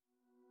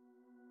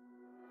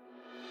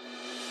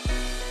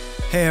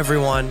Hey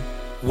everyone,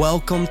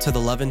 welcome to the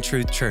Love and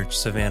Truth Church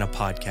Savannah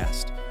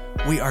podcast.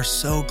 We are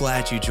so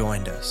glad you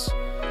joined us.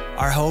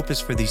 Our hope is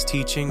for these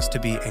teachings to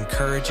be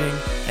encouraging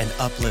and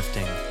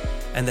uplifting,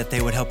 and that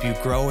they would help you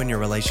grow in your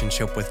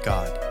relationship with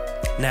God.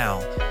 Now,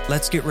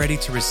 let's get ready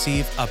to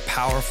receive a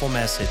powerful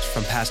message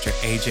from Pastor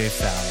AJ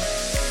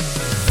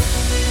Fowler.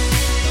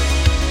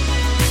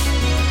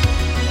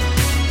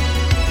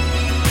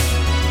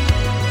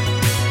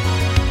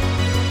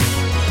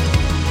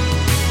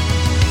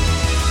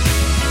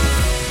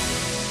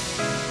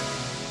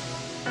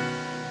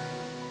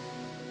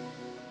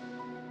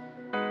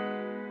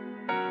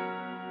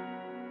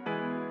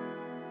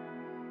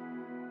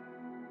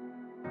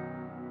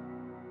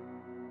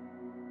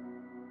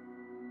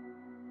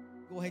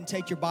 Go ahead and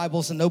take your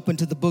Bibles and open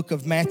to the book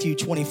of Matthew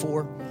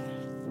 24.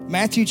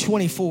 Matthew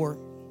 24.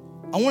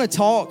 I want to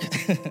talk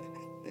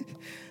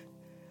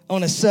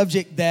on a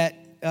subject that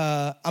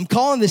I'm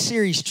calling this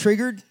series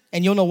Triggered,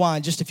 and you'll know why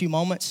in just a few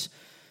moments.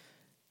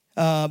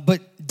 But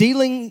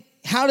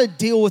how to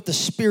deal with the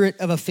spirit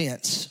of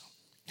offense.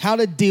 How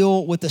to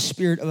deal with the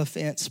spirit of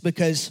offense,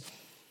 because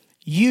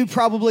you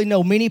probably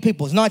know many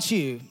people. It's not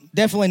you,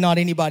 definitely not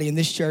anybody in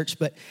this church,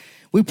 but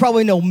we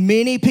probably know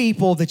many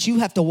people that you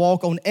have to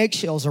walk on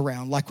eggshells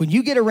around. Like when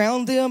you get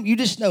around them, you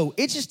just know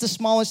it's just the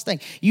smallest thing.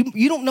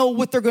 You don't know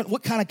what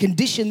kind of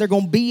condition they're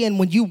going to be in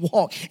when you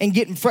walk and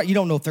get in front. You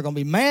don't know if they're going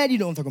to be mad. You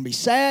don't know if they're going to be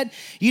sad.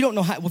 You don't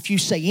know if you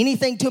say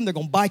anything to them, they're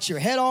going to bite your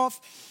head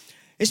off.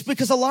 It's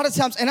because a lot of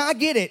times, and I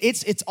get it,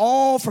 it's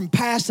all from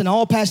past and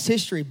all past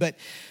history, but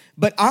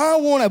I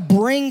want to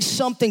bring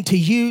something to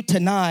you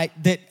tonight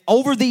that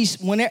over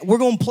we're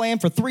going to plan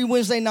for 3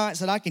 Wednesday nights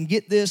that I can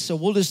get this, so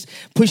we'll just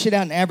push it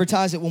out and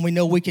advertise it when we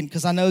know we can,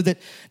 because I know that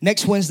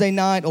next Wednesday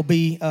night we'll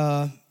be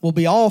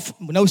off,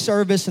 no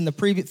service, and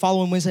the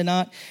following Wednesday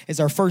night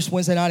is our first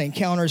Wednesday night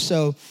encounter,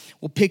 so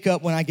we'll pick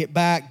up when I get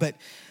back, but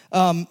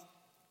or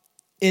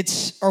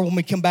when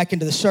we come back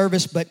into the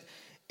service, but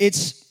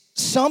it's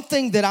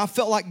something that I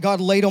felt like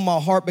God laid on my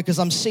heart because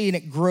I'm seeing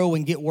it grow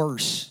and get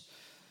worse.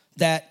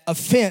 That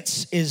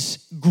offense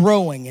is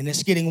growing and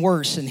it's getting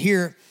worse. And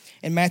here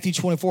in Matthew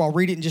 24, I'll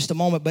read it in just a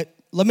moment, but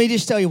let me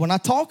just tell you, when I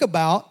talk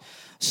about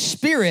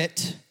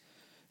spirit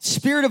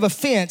of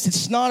offense,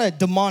 it's not a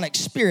demonic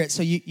spirit.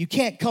 So you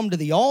can't come to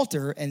the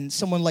altar and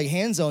someone lay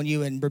hands on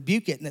you and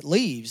rebuke it and it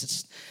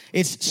leaves.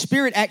 It's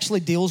spirit actually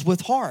deals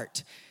with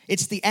heart.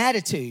 It's the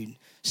attitude.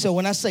 So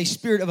when I say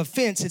spirit of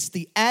offense, it's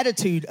the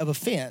attitude of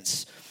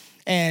offense.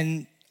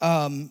 And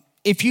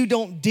if you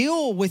don't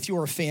deal with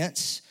your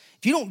offense,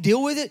 if you don't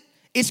deal with it,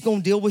 it's going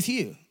to deal with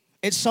you.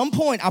 At some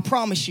point, I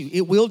promise you,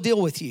 it will deal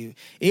with you.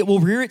 It will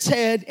rear its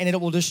head, and it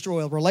will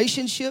destroy a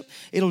relationship.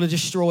 It'll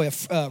destroy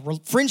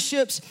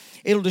friendships.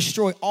 It'll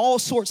destroy all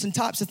sorts and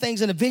types of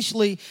things, and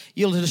eventually,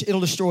 it'll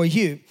destroy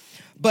you.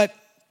 But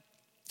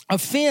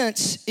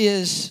offense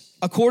is,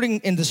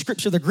 according in the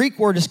scripture, the Greek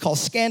word is called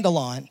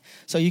scandalon.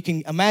 So you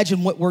can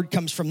imagine what word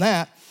comes from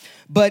that.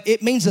 But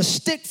it means a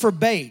stick for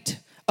bait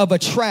of a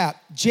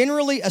trap,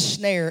 generally a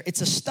snare.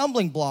 It's a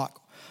stumbling block.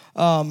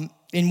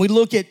 And we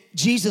look at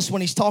Jesus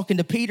when he's talking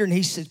to Peter, and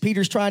he said,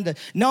 Peter's trying to,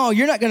 no,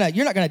 you're not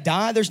gonna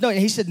die. There's no, and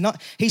he said, no,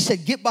 he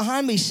said, get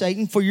behind me,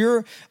 Satan, for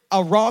you're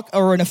a rock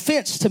or an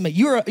offense to me.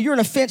 You're an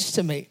offense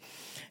to me.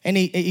 And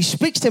he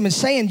speaks to him and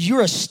saying,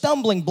 you're a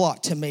stumbling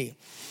block to me.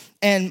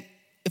 And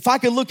if I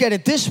could look at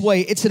it this way,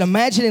 it's an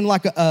imagining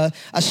like a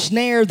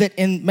snare that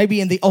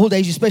maybe in the old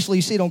days, especially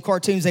you see it on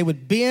cartoons, they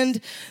would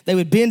bend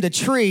a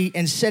tree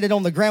and set it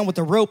on the ground with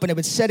a rope, and it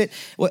would set it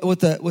with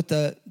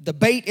the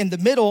bait in the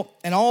middle,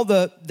 and all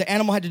the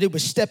animal had to do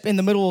was step in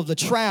the middle of the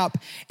trap,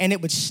 and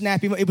it would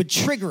snap him, it would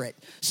trigger it.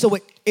 So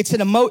it's an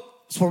emote.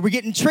 That's where we're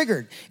getting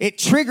triggered. It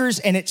triggers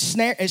and it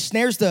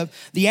snares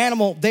the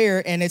animal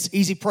there, and it's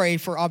easy prey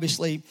for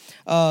obviously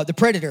the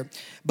predator.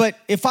 But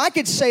if I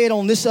could say it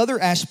on this other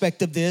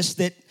aspect of this,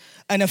 that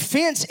an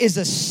offense is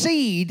a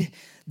seed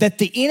that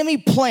the enemy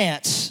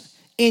plants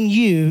in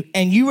you,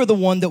 and you are the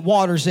one that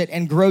waters it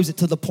and grows it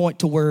to the point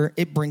to where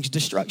it brings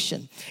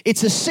destruction.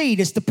 It's a seed.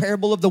 It's the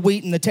parable of the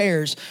wheat and the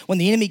tares. When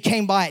the enemy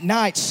came by at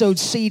night, sowed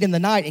seed in the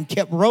night and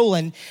kept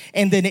rolling,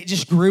 and then it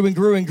just grew and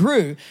grew and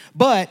grew.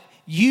 But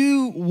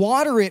you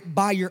water it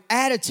by your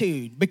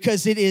attitude,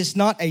 because it is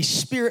not a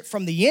spirit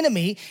from the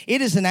enemy.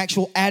 It is an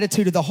actual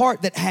attitude of the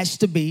heart that has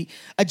to be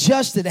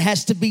adjusted. It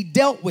has to be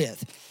dealt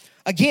with.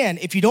 Again,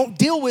 if you don't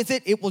deal with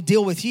it, it will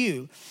deal with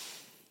you.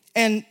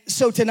 And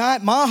so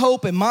tonight, my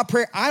hope and my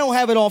prayer, I don't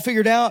have it all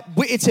figured out.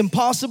 It's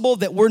impossible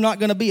that we're not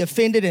going to be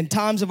offended in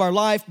times of our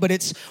life, but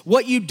it's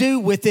what you do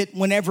with it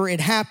whenever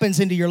it happens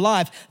into your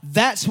life.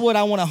 That's what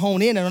I want to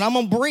hone in on. And I'm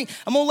going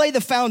to lay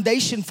the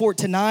foundation for it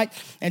tonight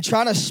and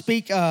try to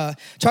speak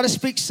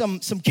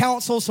some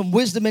counsel, some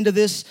wisdom into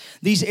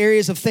these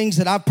areas of things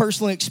that I've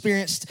personally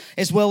experienced,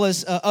 as well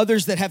as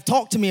others that have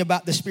talked to me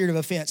about the spirit of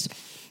offense.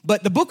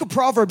 But the book of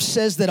Proverbs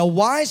says that a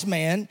wise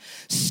man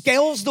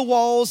scales the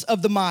walls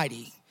of the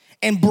mighty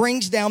and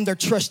brings down their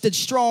trusted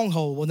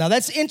stronghold. Well, now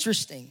that's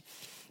interesting,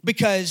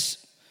 because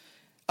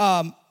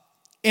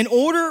in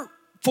order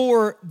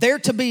for there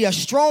to be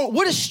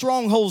what do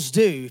strongholds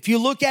do? If you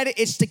look at it,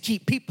 it's to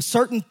keep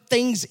certain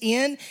things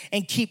in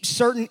and keep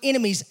certain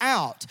enemies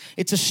out.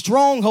 It's a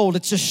stronghold,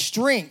 it's a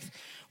strength.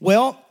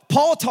 Well,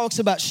 Paul talks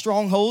about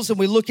strongholds, and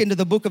we look into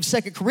the book of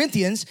 2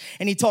 Corinthians,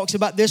 and he talks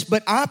about this,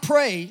 but I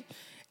pray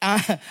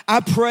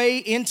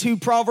into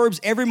Proverbs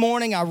every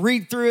morning. I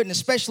read through it, and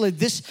especially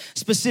this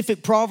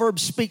specific proverb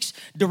speaks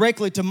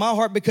directly to my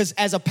heart, because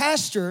as a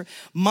pastor,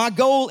 my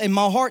goal in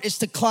my heart is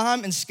to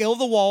climb and scale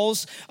the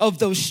walls of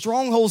those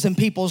strongholds in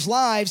people's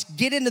lives,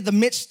 get into the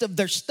midst of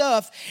their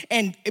stuff,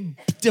 and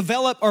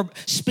develop or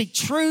speak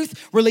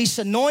truth, release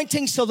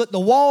anointing so that the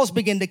walls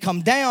begin to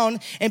come down,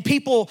 and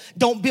people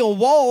don't build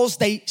walls,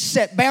 they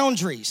set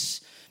boundaries.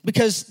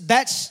 Because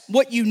that's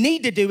what you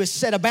need to do, is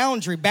set a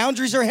boundary.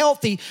 Boundaries are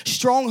healthy,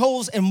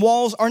 strongholds and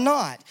walls are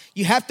not.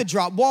 You have to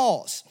drop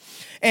walls.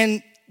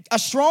 And a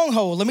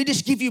stronghold, let me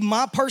just give you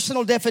my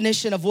personal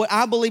definition of what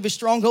I believe a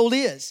stronghold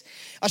is.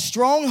 A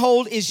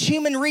stronghold is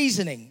human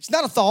reasoning. It's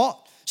not a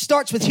thought. It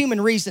starts with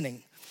human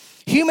reasoning.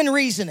 Human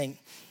reasoning.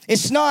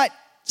 It's not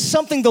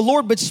something the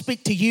Lord would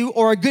speak to you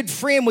or a good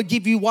friend would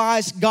give you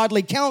wise,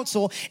 godly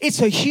counsel.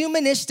 It's a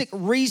humanistic,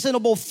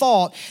 reasonable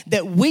thought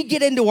that we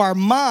get into our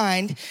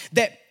mind,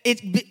 that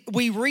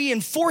we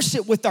reinforce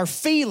it with our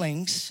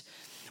feelings,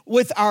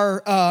 with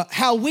our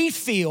how we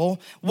feel,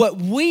 what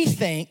we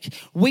think.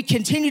 We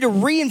continue to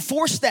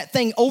reinforce that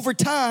thing over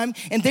time,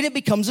 and then it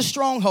becomes a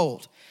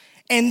stronghold.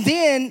 And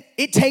then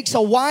it takes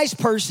a wise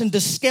person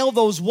to scale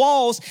those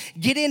walls,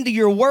 get into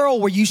your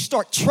world where you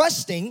start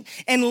trusting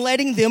and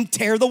letting them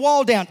tear the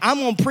wall down. I'm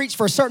going to preach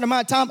for a certain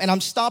amount of time, and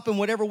I'm stopping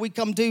whatever we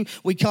come to,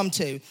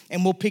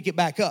 and we'll pick it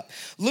back up.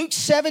 Luke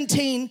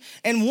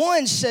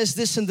 17:1 says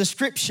this in the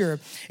scripture.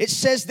 It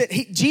says that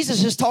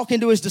Jesus is talking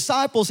to his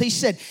disciples. He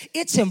said,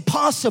 it's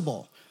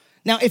impossible.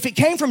 Now, if it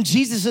came from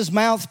Jesus'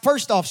 mouth,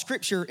 first off,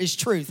 scripture is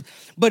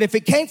truth. But if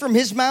it came from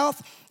his mouth,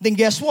 then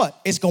guess what?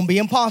 It's going to be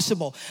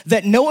impossible.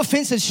 That no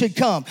offenses should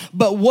come.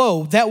 But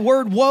woe, that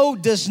word woe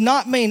does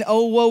not mean,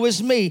 oh, woe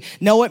is me.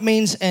 No, it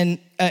means, and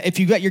if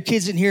you got your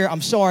kids in here,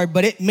 I'm sorry,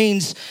 but it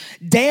means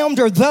damned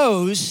are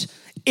those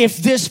if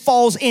this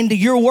falls into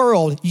your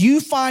world. You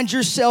find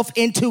yourself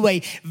into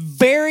a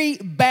very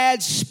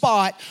bad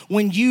spot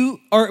when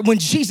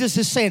Jesus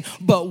is saying,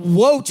 but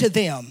woe to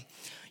them.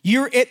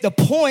 You're at the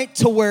point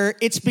to where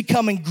it's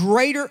becoming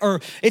greater,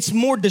 or it's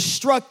more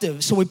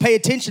destructive. So we pay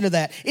attention to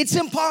that. It's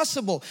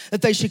impossible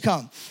that they should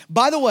come.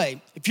 By the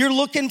way, if you're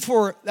looking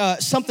for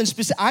something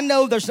specific, I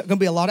know there's going to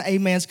be a lot of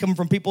amens coming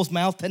from people's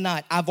mouth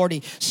tonight. I've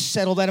already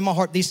settled that in my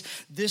heart.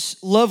 This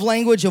love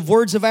language of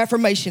words of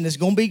affirmation is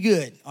going to be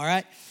good, all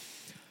right?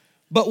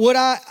 But what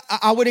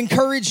I would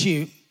encourage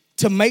you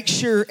to make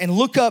sure and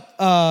look up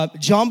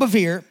John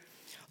Bevere.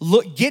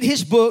 Get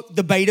his book,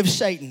 The Bait of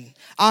Satan.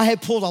 I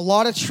have pulled a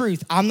lot of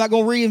truth. I'm not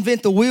going to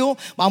reinvent the wheel.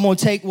 I'm going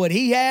to take what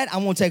he had.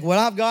 I'm going to take what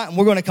I've got, and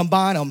we're going to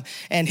combine them.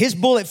 And his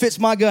bullet fits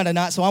my gun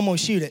tonight, so I'm going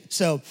to shoot it.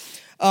 So,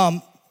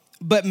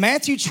 but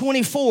Matthew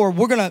 24,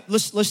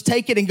 let's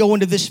take it and go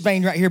into this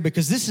vein right here,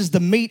 because this is the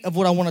meat of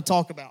what I want to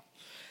talk about.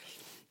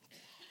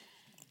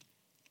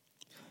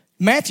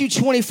 Matthew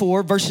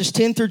 24, verses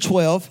 10 through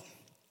 12.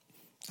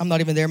 I'm not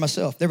even there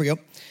myself. There we go.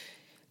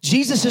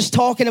 Jesus is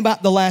talking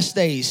about the last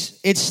days.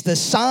 It's the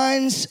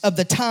signs of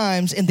the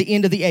times and the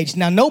end of the age.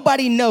 Now,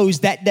 nobody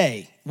knows that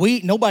day.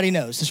 Nobody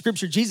knows. The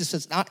scripture, Jesus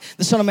says,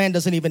 the Son of Man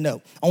doesn't even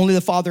know. Only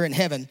the Father in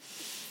heaven.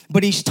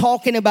 But he's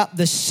talking about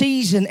the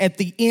season at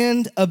the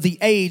end of the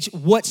age,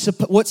 what's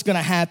going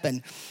to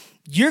happen.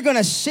 You're going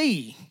to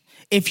see,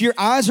 if your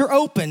eyes are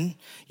open,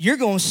 you're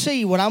going to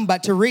see what I'm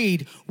about to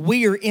read.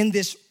 We are in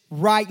this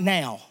right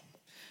now.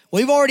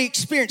 We've already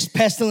experienced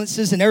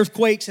pestilences and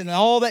earthquakes and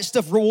all that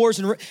stuff, wars,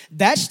 and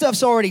that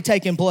stuff's already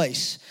taken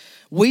place.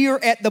 We are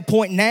at the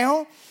point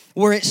now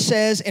where it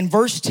says in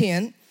verse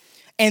 10,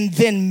 and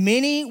then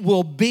many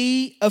will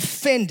be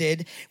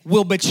offended,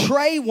 will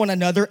betray one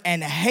another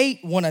and hate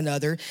one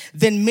another.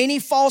 Then many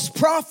false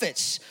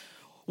prophets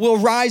will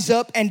rise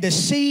up and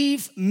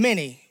deceive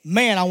many.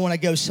 Man, I want to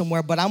go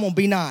somewhere, but I'm going to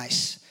be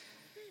nice.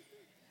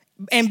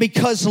 And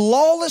because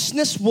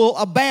lawlessness will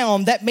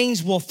abound, that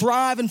means will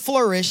thrive and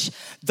flourish,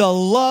 the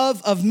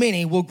love of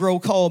many will grow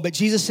cold. But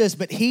Jesus says,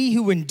 but he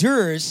who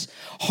endures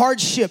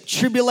hardship,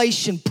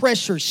 tribulation,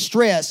 pressure,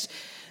 stress,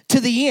 to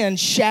the end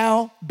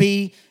shall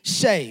be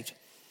saved.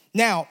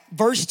 Now,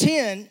 verse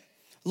 10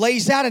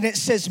 lays out and it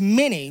says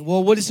many.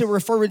 Well, what is it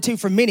referring to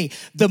for many?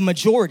 The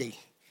majority.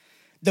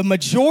 The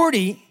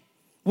majority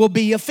will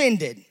be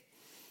offended.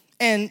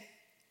 And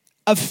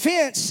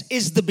offense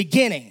is the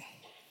beginning.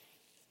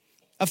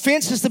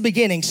 Offense is the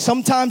beginning.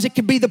 Sometimes it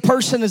could be the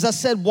person, as I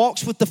said,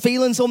 walks with the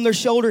feelings on their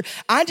shoulder.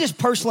 I just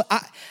personally,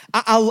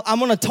 I'm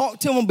going to talk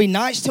to them and be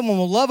nice to them and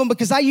will love them,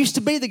 because I used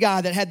to be the guy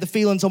that had the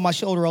feelings on my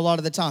shoulder a lot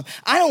of the time.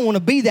 I don't want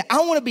to be that. I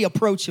want to be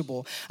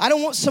approachable. I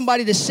don't want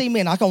somebody to see me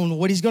and I don't know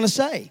what he's going to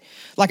say.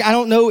 Like, I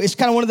don't know. It's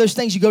kind of one of those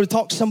things, you go to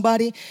talk to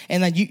somebody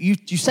and then you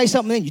say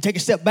something and you take a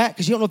step back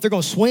because you don't know if they're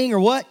going to swing or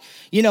what.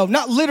 You know,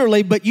 not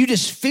literally, but you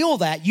just feel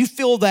that. You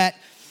feel that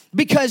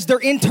because their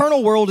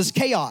internal world is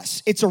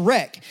chaos. It's a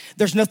wreck.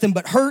 There's nothing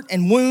but hurt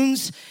and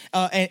wounds,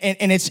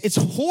 and it's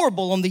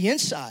horrible on the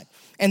inside,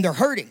 and they're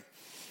hurting.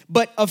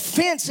 But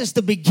offense is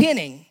the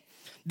beginning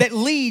that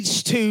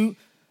leads to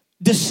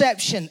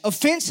deception.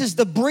 Offense is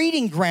the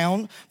breeding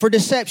ground for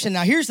deception.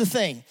 Now, here's the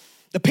thing.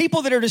 The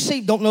people that are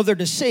deceived don't know they're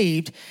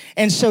deceived.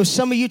 And so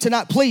some of you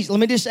tonight, please, let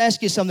me just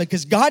ask you something,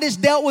 because God has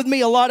dealt with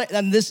me a lot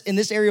in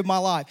this area of my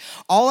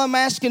life. All I'm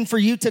asking for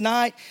you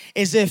tonight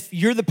is, if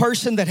you're the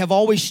person that have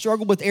always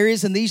struggled with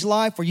areas in these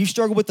life where you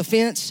struggle with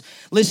offense,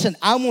 listen,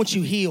 I want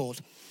you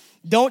healed.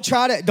 Don't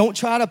try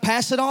to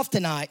pass it off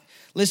tonight.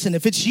 Listen,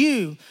 if it's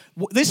you,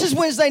 this is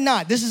Wednesday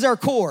night. This is our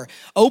core.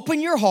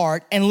 Open your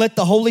heart and let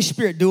the Holy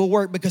Spirit do a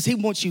work, because he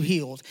wants you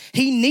healed.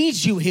 He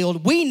needs you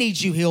healed. We need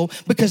you healed,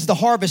 because the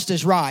harvest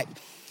is ripe.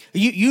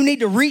 You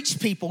need to reach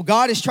people.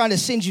 God is trying to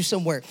send you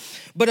somewhere.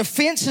 But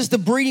offense is the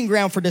breeding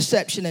ground for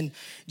deception. And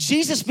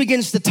Jesus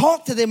begins to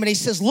talk to them, and he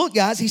says, look,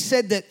 guys, he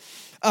said that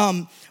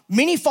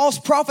many false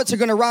prophets are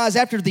going to rise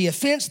after the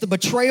offense, the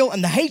betrayal,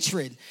 and the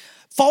hatred.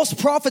 False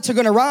prophets are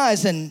going to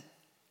rise, and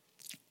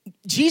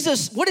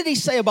Jesus, what did he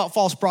say about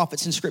false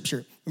prophets in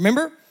Scripture?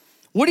 Remember?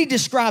 What did he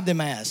describe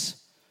them as?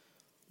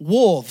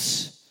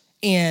 Wolves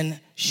in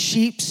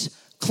sheep's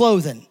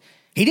clothing.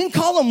 He didn't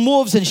call them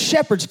wolves in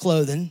shepherd's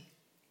clothing.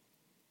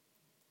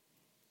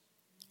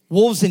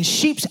 Wolves in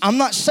sheep's. I'm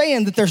not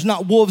saying that there's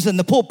not wolves in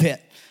the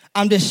pulpit.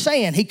 I'm just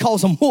saying he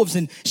calls them wolves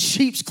in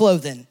sheep's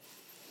clothing.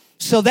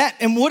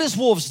 And what does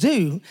wolves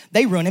do?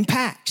 They run in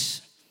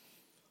packs.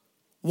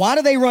 Why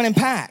do they run in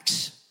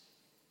packs?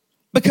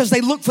 Because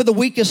they look for the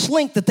weakest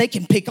link that they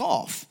can pick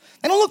off.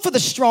 They don't look for the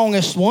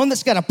strongest one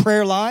that's got a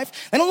prayer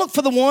life. They don't look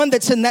for the one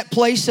that's in that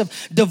place of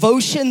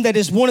devotion that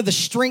is one of the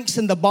strengths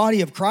in the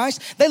body of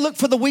Christ. They look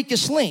for the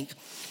weakest link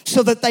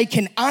so that they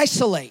can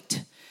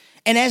isolate.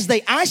 And as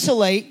they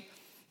isolate,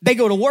 they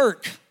go to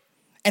work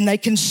and they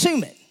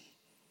consume it.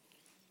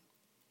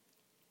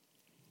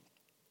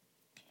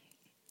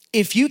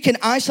 If you can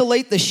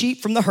isolate the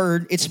sheep from the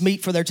herd, it's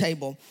meat for their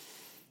table.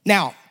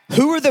 Now,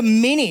 who are the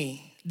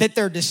many that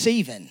they're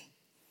deceiving?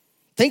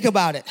 Think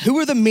about it. Who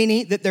are the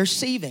many that they're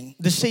deceiving?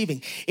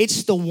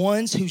 It's the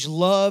ones whose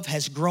love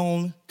has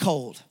grown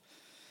cold.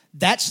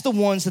 That's the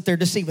ones that they're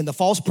deceiving. The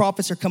false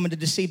prophets are coming to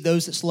deceive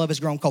those that's love has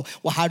grown cold.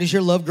 Well, how does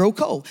your love grow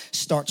cold?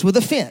 Starts with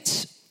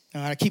offense.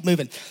 All right, I keep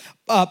moving.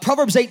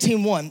 Proverbs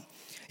 18:1,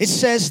 it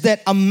says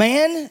that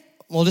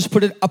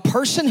a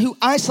person who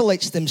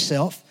isolates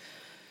themselves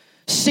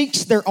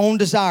seeks their own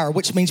desire,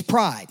 which means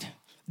pride.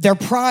 They're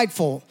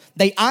prideful.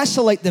 They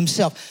isolate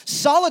themselves.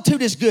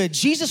 Solitude is good.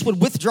 Jesus would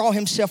withdraw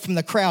himself from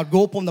the crowd,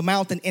 go up on the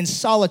mountain in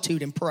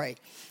solitude and pray.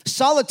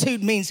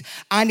 Solitude means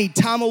I need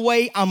time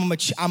away. I'm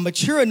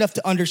mature enough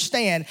to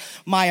understand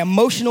my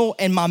emotional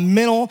and my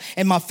mental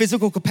and my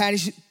physical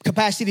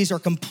capacities are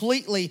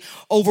completely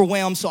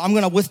overwhelmed. So I'm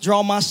going to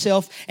withdraw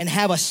myself and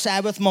have a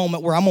Sabbath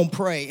moment where I'm going to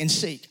pray and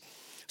seek.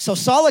 So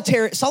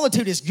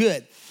solitude is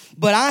good.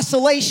 But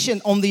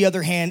isolation, on the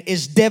other hand,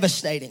 is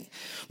devastating.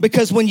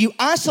 Because when you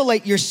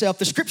isolate yourself,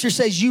 the scripture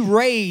says you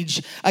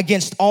rage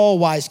against all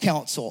wise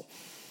counsel.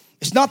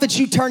 It's not that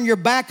you turn your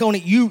back on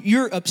it.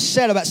 You're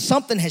upset about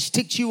something has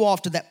ticked you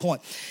off to that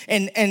point.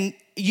 And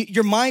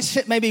your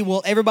mindset maybe,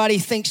 well, everybody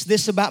thinks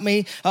this about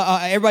me.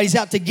 Everybody's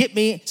out to get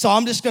me. So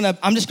I'm just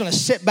gonna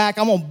sit back.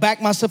 I'm gonna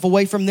back myself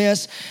away from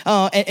this.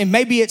 And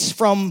maybe it's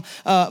from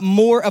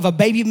more of a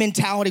baby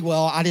mentality.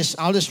 Well,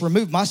 I'll just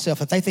remove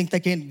myself. If they think they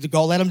can,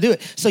 go let them do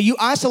it. So you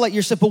isolate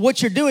yourself. But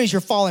what you're doing is you're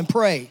falling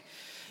prey.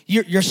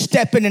 You're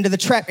stepping into the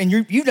trap, and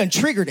you've done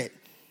triggered it.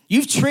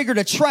 You've triggered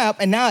a trap,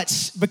 and now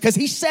it's because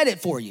he said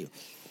it for you.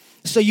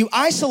 So you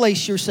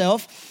isolate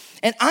yourself,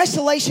 and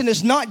isolation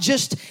is not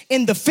just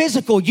in the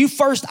physical. You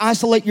first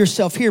isolate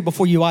yourself here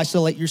before you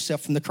isolate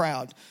yourself from the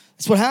crowd.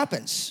 That's what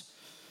happens.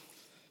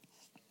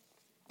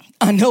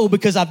 I know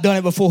because I've done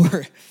it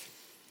before.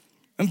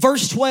 In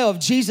verse 12,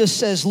 Jesus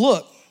says,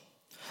 look,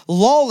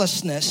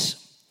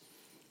 lawlessness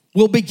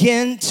will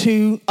begin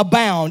to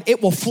abound.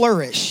 It will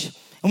flourish.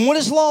 And what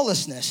is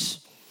lawlessness?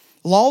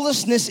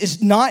 Lawlessness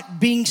is not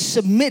being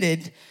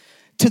submitted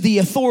to the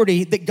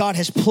authority that God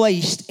has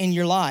placed in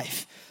your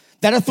life.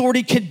 That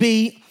authority could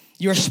be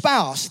your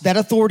spouse. That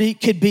authority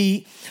could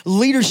be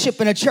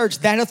leadership in a church.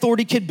 That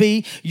authority could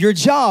be your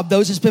job.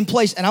 Those has been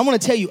placed. And I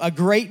want to tell you a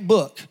great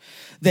book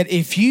that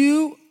if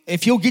you'll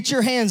get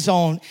your hands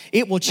on,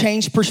 it will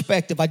change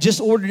perspective. I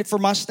just ordered it for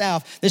my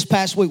staff this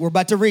past week. We're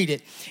about to read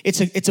it.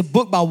 It's a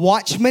book by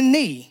Watchman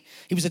Nee.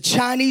 He was a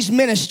Chinese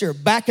minister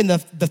back in the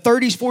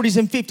 30s, 40s,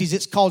 and 50s.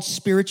 It's called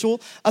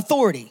Spiritual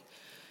Authority.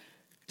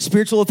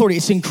 Spiritual Authority.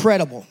 It's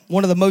incredible.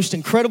 One of the most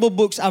incredible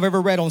books I've ever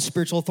read on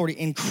spiritual authority.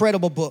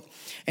 Incredible book.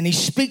 And he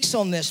speaks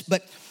on this.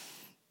 But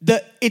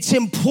it's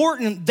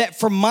important that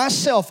for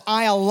myself,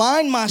 I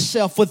align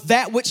myself with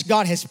that which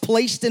God has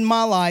placed in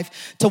my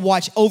life to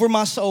watch over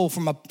my soul,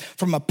 from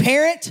a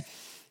parent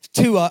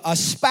to a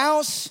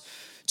spouse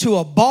to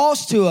a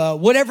boss to a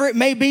whatever it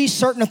may be,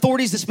 certain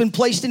authorities that's been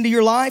placed into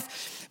your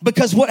life.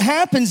 Because what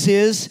happens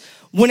is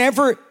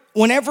whenever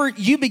whenever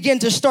you begin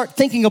to start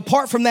thinking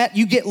apart from that,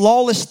 you get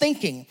lawless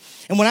thinking.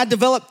 And when I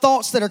develop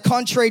thoughts that are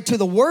contrary to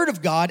the word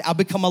of God, I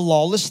become a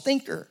lawless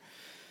thinker.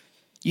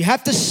 You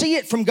have to see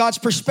it from God's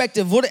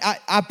perspective.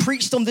 I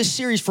preached on this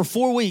series for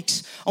 4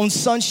 weeks on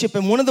sonship.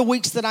 And one of the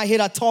weeks that I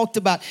hit, I talked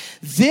about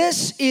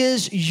this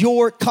is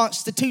your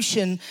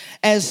constitution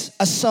as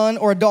a son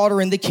or a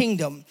daughter in the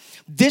kingdom.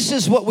 This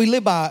is what we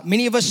live by.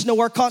 Many of us know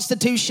our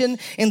Constitution.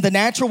 In the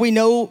natural, we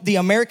know the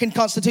American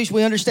Constitution.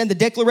 We understand the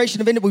Declaration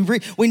of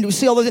Independence. We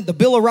see all the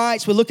Bill of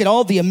Rights. We look at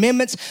all the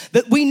amendments.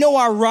 That we know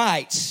our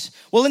rights.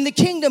 Well, in the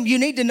kingdom, you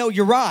need to know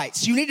your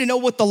rights. You need to know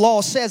what the law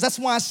says. That's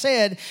why I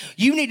said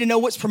you need to know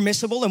what's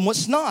permissible and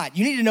what's not.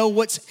 You need to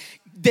know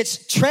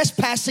that's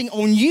trespassing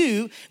on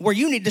you, where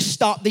you need to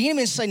stop the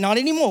enemy and say, not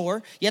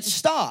anymore. You have to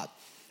stop.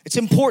 It's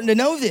important to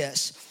know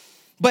this.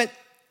 But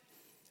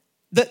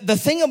the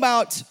thing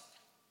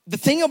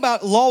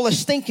about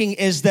lawless thinking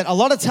is that a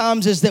lot of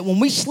times is that when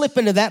we slip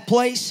into that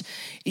place,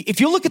 if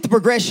you look at the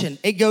progression,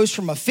 it goes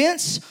from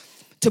offense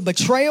to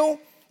betrayal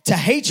to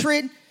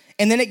hatred,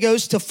 and then it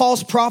goes to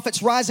false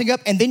prophets rising up,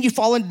 and then you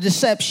fall into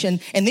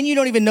deception, and then you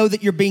don't even know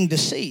that you're being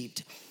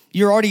deceived.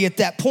 You're already at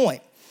that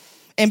point.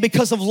 And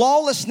because of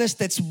lawlessness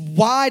that's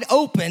wide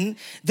open,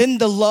 then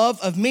the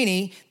love of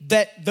many,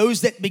 that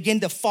those that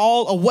begin to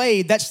fall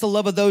away, that's the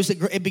love of those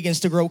that it begins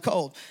to grow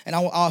cold. And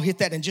I'll hit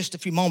that in just a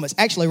few moments.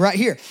 Actually, right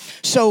here.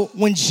 So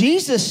when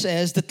Jesus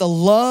says that the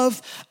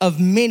love of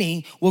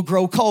many will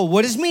grow cold,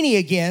 what is many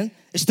again?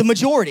 It's the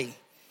majority.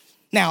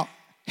 Now,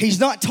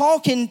 he's not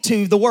talking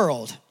to the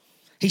world.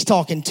 He's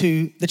talking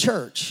to the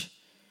church.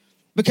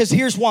 Because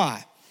here's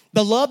why.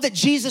 The love that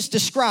Jesus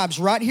describes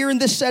right here in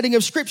this setting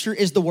of scripture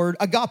is the word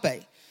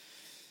agape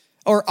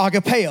or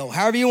agapeo,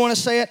 however you want to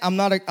say it. I'm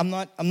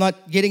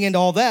not getting into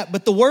all that,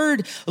 but the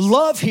word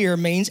love here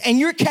means, and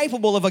you're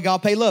capable of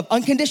agape love,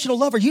 unconditional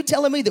love. Are you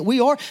telling me that we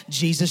are?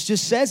 Jesus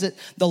just says it.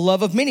 The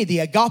love of many, the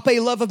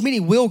agape love of many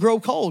will grow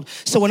cold.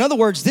 So in other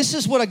words, this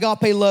is what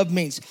agape love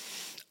means.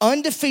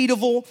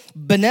 Undefeatable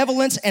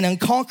benevolence and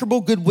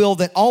unconquerable goodwill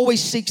that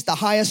always seeks the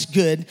highest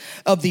good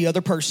of the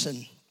other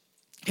person.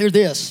 Hear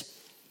this.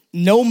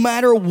 No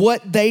matter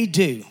what they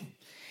do,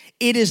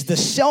 it is the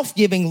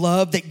self-giving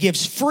love that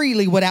gives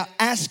freely without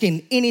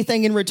asking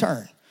anything in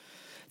return.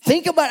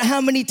 Think about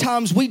how many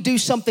times we do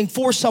something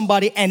for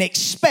somebody and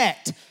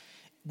expect,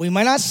 we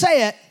might not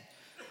say it,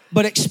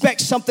 but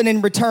expect something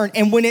in return.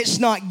 And when it's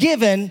not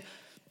given,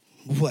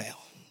 well,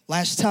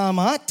 last time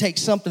I take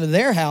something to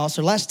their house,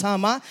 or last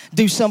time I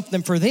do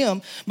something for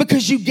them,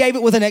 because you gave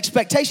it with an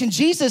expectation.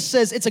 Jesus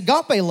says it's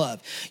agape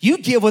love. You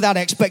give without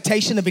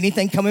expectation of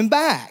anything coming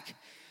back.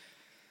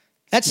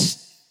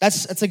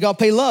 That's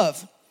agape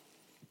love.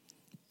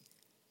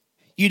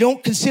 You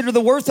don't consider the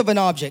worth of an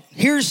object.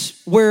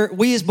 Here's where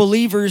we as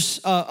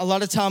believers, a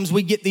lot of times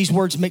we get these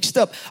words mixed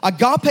up.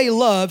 Agape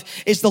love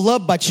is the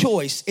love by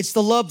choice. It's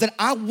the love that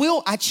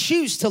I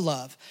choose to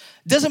love.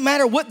 Doesn't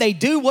matter what they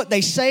do, what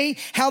they say,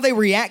 how they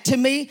react to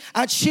me,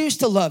 I choose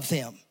to love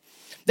them.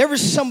 There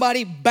was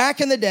somebody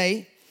back in the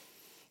day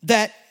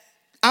that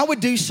I would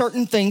do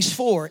certain things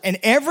for, and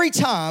every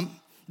time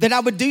that I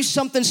would do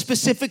something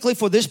specifically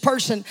for this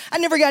person, I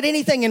never got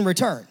anything in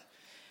return.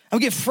 I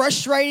would get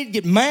frustrated,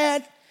 get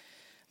mad, I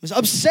was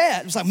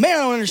upset. I was like, man,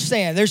 I don't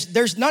understand.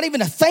 There's not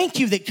even a thank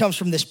you that comes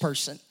from this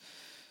person.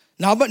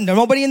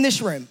 Nobody in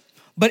this room.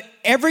 But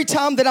every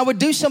time that I would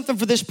do something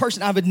for this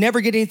person, I would never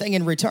get anything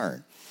in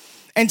return.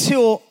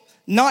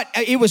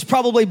 It was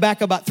probably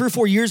back about 3 or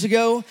 4 years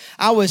ago.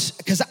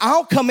 Because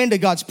I'll come into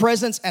God's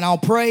presence and I'll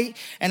pray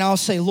and I'll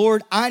say,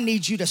 Lord, I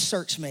need you to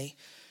search me.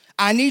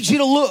 I need you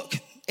to look.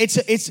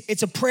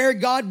 It's a prayer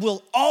God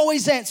will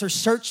always answer.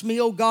 Search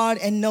me, oh God,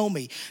 and know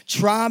me.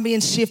 Try me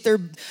and see if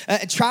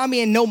try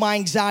me and know my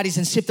anxieties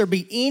and see if there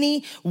be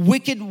any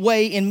wicked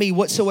way in me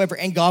whatsoever.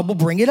 And God will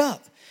bring it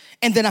up.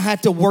 And then I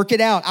have to work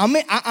it out. I'm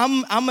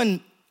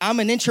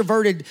an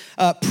introverted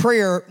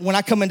prayer. When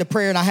I come into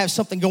prayer and I have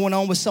something going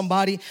on with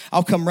somebody,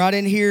 I'll come right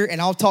in here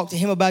and I'll talk to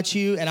him about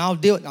you and I'll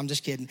do it. I'm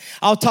just kidding.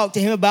 I'll talk to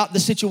him about the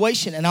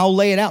situation and I'll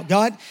lay it out.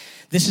 God,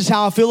 this is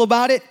how I feel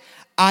about it.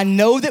 I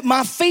know that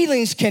my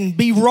feelings can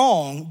be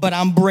wrong, but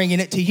I'm bringing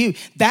it to you.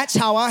 That's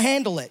how I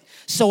handle it.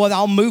 So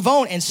I'll move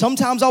on. And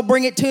sometimes I'll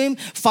bring it to him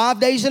 5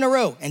 days in a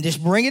row and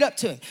just bring it up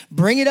to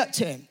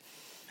him.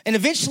 And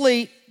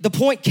eventually the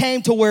point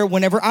came to where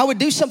whenever I would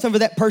do something for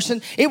that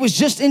person, it was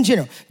just in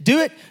general. Do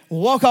it,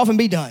 walk off and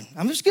be done.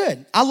 I'm just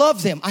good. I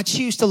love them. I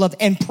choose to love them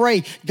and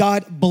pray.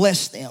 God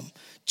bless them.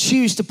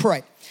 Choose to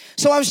pray.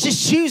 So I was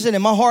just choosing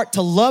in my heart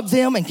to love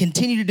them and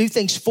continue to do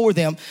things for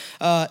them.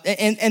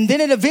 And then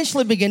it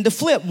eventually began to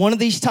flip. One of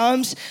these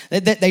times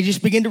that they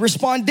just begin to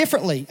respond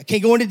differently. I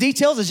can't go into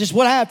details. It's just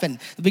what happened.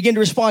 They began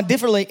to respond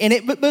differently. And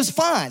it was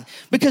fine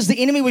because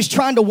the enemy was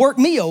trying to work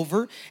me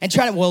over and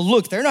trying to, well,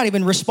 look, they're not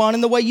even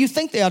responding the way you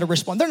think they ought to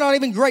respond. They're not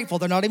even grateful.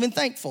 They're not even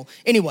thankful.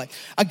 Anyway,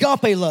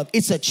 agape love,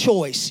 it's a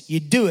choice.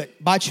 You do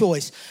it by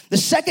choice. The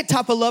second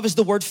type of love is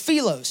the word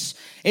philos.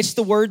 It's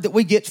the word that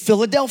we get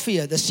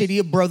Philadelphia, the city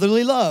of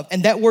brotherly love.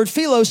 And that word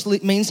philos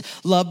means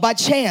love by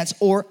chance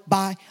or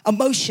by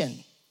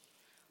emotion.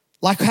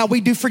 Like how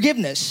we do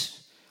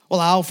forgiveness. Well,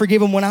 I'll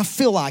forgive them when I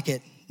feel like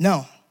it.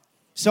 No,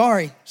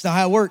 sorry, it's not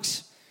how it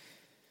works.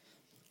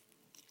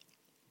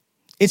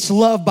 It's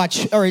love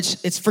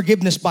it's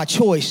forgiveness by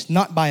choice,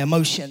 not by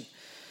emotion.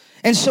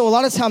 And so a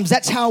lot of times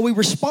that's how we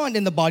respond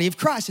in the body of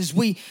Christ, is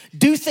we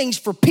do things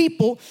for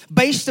people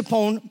based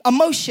upon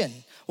emotion.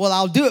 Well,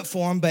 I'll do it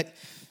for them, but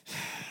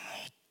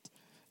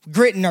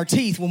gritting our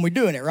teeth when we're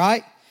doing it,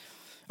 right?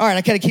 All right,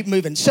 I gotta keep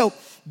moving. So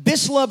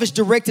this love is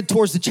directed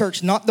towards the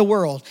church, not the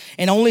world.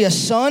 And only a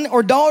son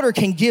or daughter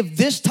can give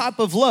this type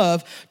of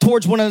love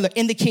towards one another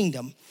in the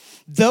kingdom.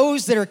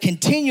 Those that are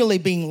continually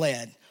being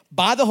led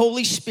by the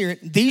Holy Spirit,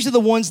 these are the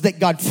ones that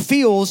God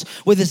fills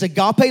with his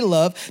agape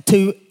love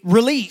to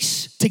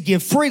release, to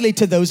give freely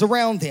to those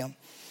around them.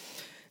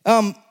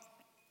 But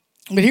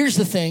here's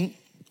the thing.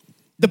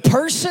 The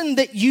person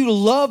that you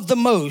love the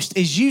most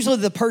is usually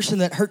the person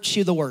that hurts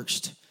you the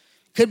worst.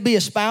 Could be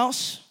a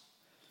spouse.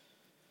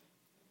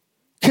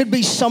 Could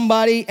be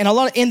somebody, and a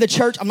lot of in the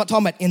church, I'm not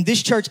talking about in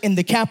this church, in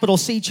the capital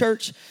C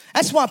church.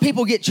 That's why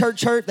people get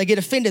church hurt, they get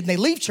offended, and they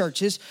leave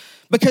churches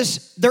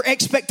because their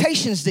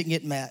expectations didn't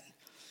get met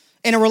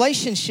in a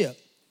relationship.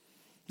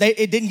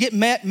 It didn't get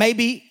met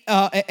maybe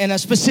in a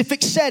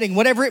specific setting,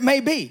 whatever it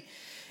may be.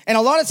 And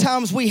a lot of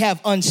times we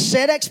have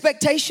unset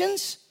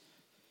expectations.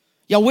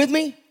 Y'all with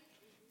me?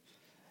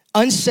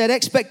 Unset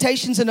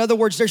expectations. In other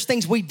words, there's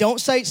things we don't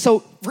say.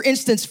 So for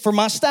instance, for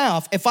my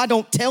staff, if I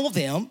don't tell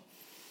them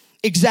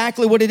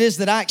exactly what it is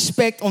that I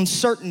expect on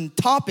certain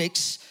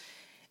topics,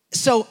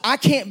 so I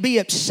can't be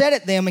upset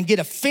at them and get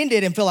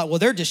offended and feel like, well,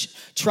 they're just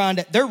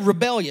they're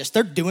rebellious.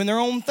 They're doing their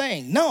own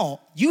thing. No,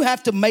 you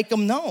have to make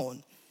them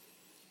known.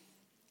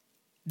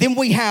 Then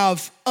we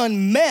have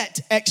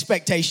unmet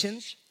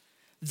expectations,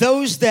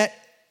 those that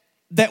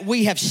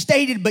we have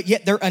stated, but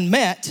yet they're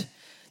unmet.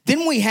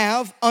 Then we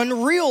have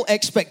unreal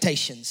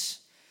expectations,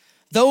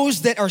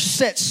 those that are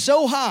set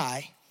so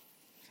high.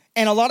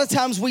 And a lot of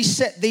times we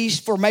set these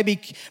for maybe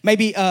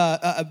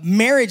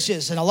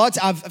marriages. And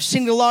I've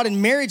seen it a lot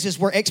in marriages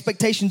where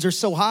expectations are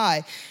so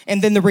high.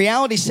 And then the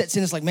reality sets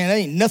in. It's like, man, that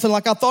ain't nothing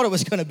like I thought it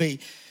was going to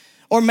be.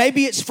 Or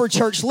maybe it's for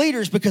church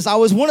leaders, because I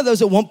was one of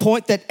those at one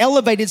point that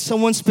elevated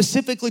someone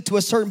specifically to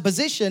a certain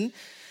position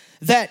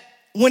that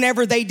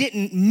whenever they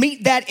didn't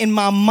meet that in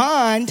my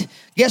mind,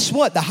 guess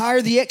what? The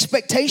higher the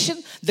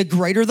expectation, the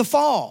greater the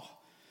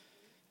fall.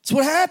 That's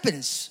what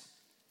happens.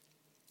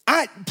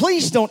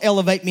 Please don't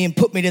elevate me and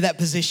put me to that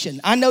position.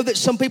 I know that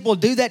some people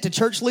do that to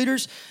church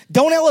leaders.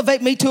 Don't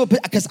elevate me to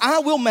because I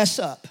will mess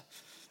up.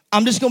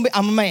 I'm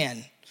a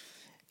man.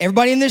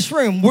 Everybody in this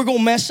room, we're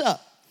gonna mess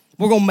up.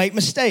 We're gonna make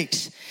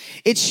mistakes.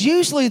 It's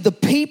usually the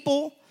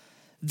people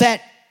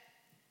that,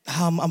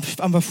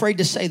 I'm afraid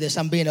to say this,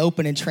 I'm being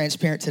open and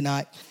transparent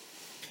tonight.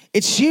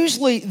 It's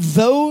usually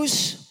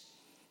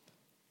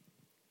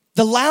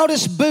the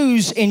loudest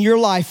boos in your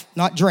life,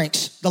 not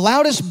drinks, the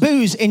loudest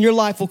boos in your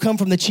life will come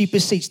from the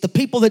cheapest seats, the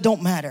people that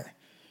don't matter.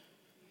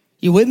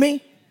 You with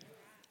me?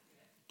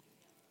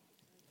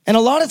 And a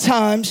lot of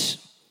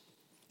times,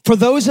 for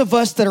those of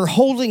us that are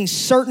holding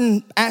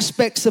certain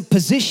aspects of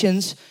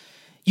positions,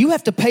 you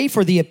have to pay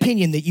for the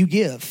opinion that you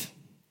give.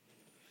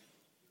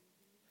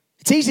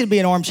 It's easy to be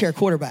an armchair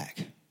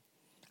quarterback.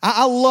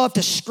 I love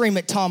to scream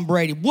at Tom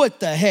Brady. What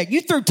the heck?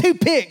 You threw 2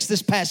 picks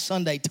this past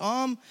Sunday,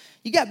 Tom.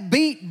 You got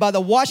beat by the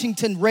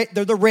Washington,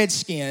 they're the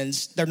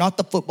Redskins. They're not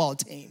the football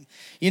team,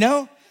 you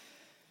know?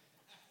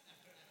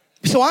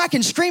 So I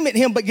can scream at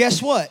him, but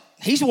guess what?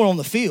 He's the one on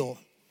the field.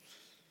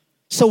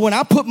 So when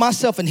I put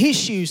myself in his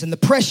shoes and the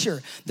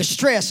pressure, the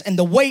stress, and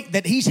the weight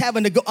that he's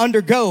having to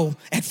undergo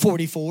at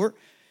 44,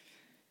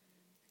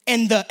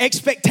 and the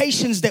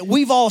expectations that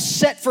we've all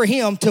set for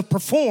him to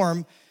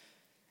perform,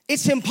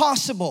 it's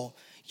impossible.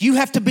 You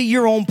have to be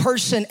your own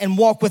person and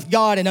walk with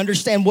God and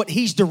understand what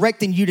he's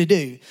directing you to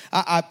do.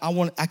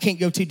 I can't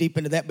go too deep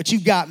into that, but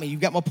you've got me. You've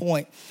got my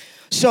point.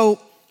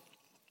 So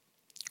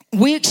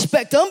we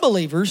expect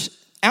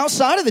unbelievers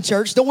outside of the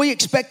church, don't we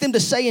expect them to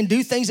say and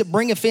do things that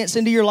bring offense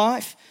into your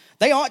life?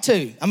 They ought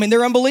to. I mean,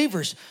 they're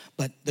unbelievers.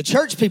 But the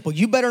church people,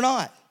 you better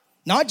not.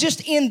 Not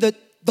just in the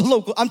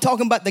local, I'm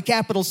talking about the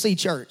capital C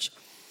church.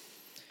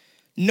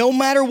 No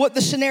matter what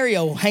the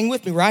scenario, hang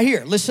with me right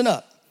here. Listen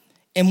up.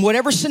 In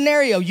whatever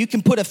scenario, you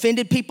can put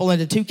offended people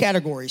into 2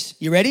 categories.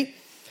 You ready?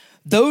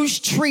 Those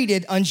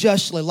treated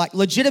unjustly, like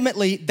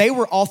legitimately, they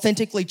were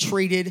authentically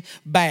treated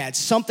bad.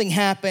 Something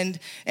happened,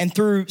 and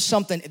through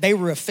something, they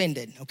were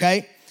offended,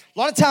 okay? A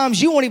lot of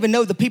times, you won't even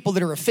know the people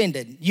that are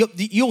offended.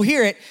 You'll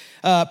hear it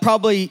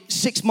probably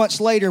 6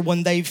 months later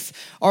when they've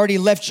already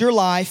left your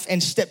life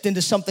and stepped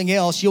into something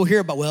else. You'll hear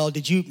about, well,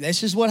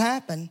 this is what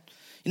happened.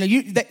 You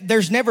know,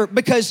 there's never,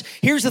 because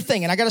here's the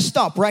thing, and I got to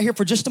stop right here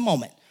for just a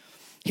moment.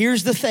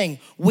 Here's the thing.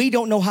 We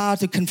don't know how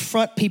to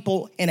confront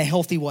people in a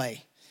healthy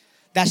way.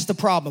 That's the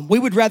problem. We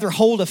would rather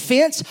hold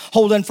offense,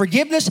 hold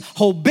unforgiveness,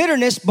 hold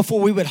bitterness before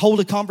we would hold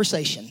a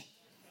conversation.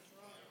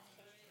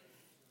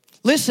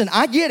 Listen,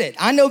 I get it.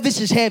 I know this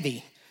is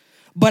heavy,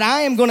 But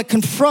I am going to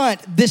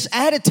confront this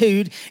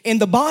attitude in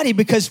the body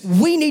because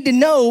we need to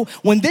know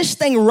when this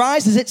thing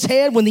rises its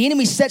head, when the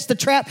enemy sets the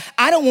trap,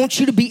 I don't want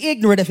you to be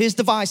ignorant of his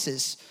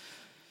devices.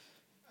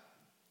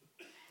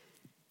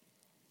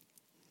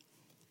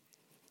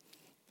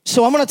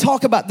 So I'm going to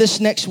talk about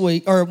this next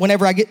week, or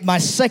whenever I get my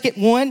second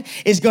one,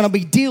 is going to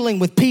be dealing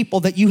with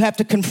people that you have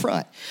to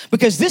confront.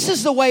 Because this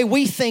is the way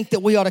we think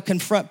that we ought to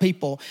confront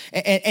people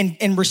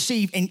and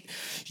receive. And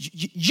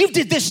you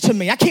did this to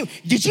me.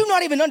 Did you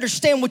not even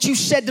understand what you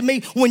said to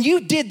me? When you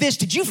did this,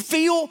 did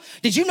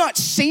you not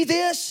see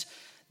this?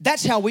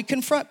 That's how we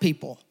confront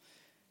people.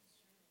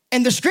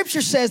 And the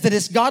scripture says that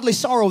it's godly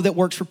sorrow that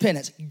works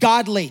repentance.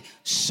 Godly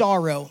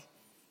sorrow.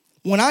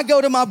 When I go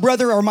to my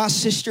brother or my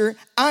sister,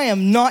 I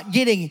am not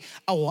getting,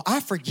 oh, well, I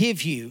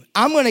forgive you.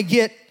 I'm going to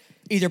get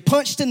either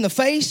punched in the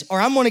face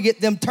or I'm going to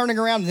get them turning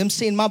around and them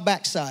seeing my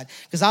backside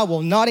because I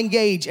will not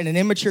engage in an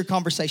immature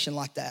conversation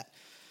like that.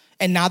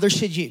 And neither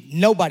should you.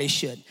 Nobody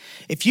should.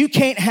 If you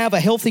can't have a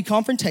healthy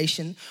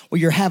confrontation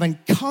where you're having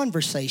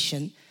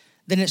conversation,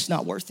 then it's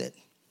not worth it.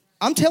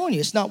 I'm telling you,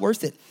 it's not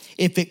worth it.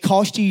 If it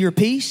cost you your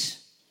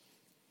peace,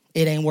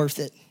 it ain't worth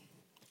it.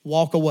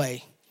 Walk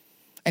away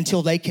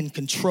until they can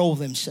control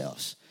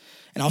themselves.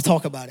 And I'll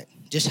talk about it.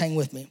 Just hang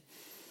with me.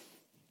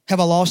 Have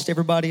I lost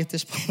everybody at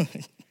this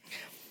point?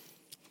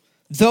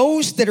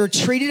 Those that are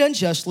treated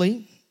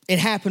unjustly, it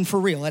happened for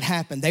real. It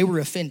happened. They were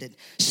offended.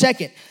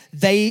 Second,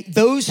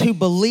 those who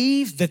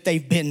believe that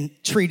they've been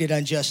treated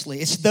unjustly.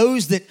 It's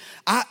those that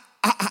I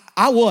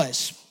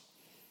was.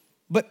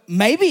 But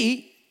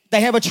maybe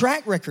they have a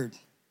track record.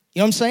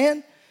 You know what I'm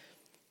saying?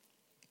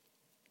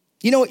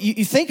 You know,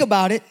 you think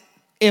about it.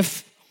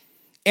 If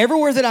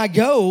everywhere that I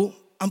go,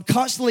 I'm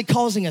constantly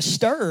causing a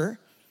stir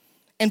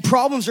and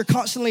problems are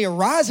constantly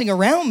arising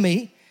around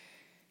me,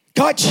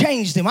 God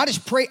changed them. I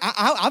just pray.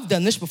 I've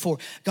done this before.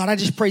 God, I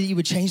just pray that you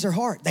would change their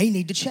heart. They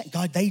need to change.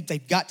 God,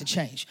 they've got to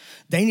change.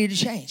 They need to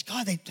change.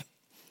 God, they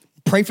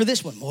pray for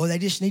this one. Boy, they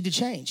just need to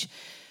change.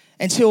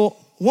 Until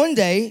one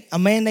day, a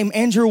man named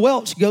Andrew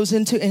Welch goes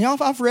into, and y'all,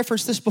 I've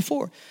referenced this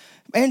before.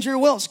 Andrew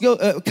Welch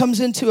comes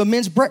into a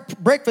men's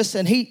breakfast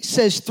and he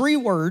says 3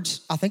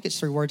 words. I think it's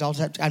 3 words.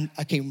 I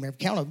can't remember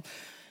count them.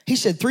 He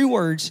said 3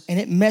 words and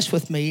it messed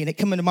with me and it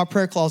came into my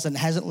prayer closet and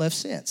hasn't left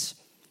since.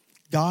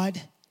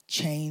 God,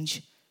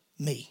 change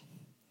me.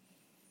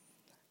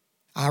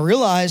 I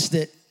realized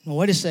that, well,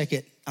 wait a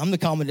second, I'm the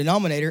common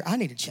denominator. I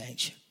need to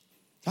change.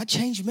 God,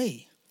 change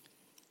me.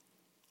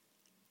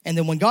 And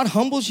then when God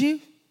humbles you,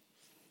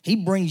 he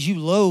brings you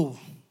low,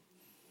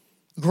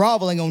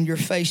 groveling on your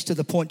face to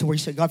the point to where you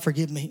say, God,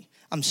 forgive me.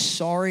 I'm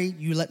sorry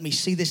you let me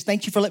see this.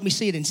 Thank you for letting me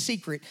see it in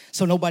secret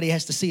so nobody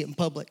has to see it in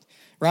public,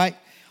 right?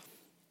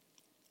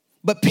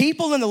 But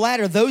people in the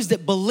latter, those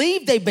that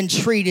believe they've been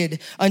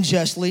treated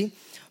unjustly,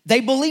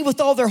 they believe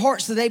with all their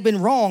hearts that they've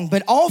been wrong,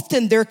 but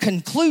often their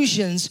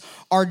conclusions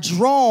are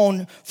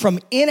drawn from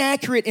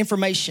inaccurate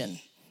information.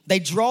 They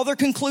draw their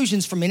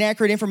conclusions from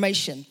inaccurate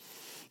information.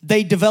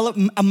 They develop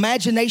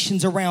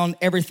imaginations around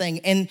everything.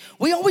 And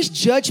we always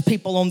judge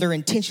people on their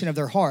intention of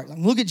their heart. Like,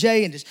 look at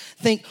Jay and just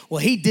think, well,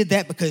 he did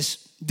that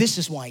because this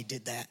is why he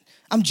did that.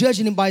 I'm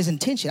judging him by his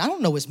intention. I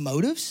don't know his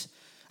motives.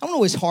 I don't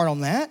know his heart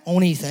on that, on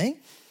anything.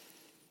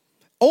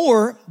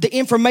 Or the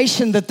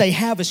information that they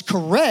have is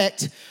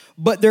correct,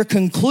 but their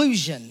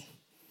conclusion,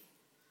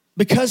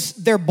 because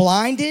they're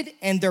blinded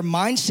and their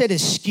mindset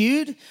is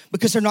skewed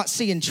because they're not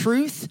seeing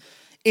truth,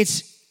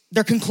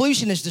 their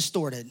conclusion is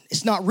distorted.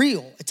 It's not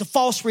real. It's a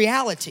false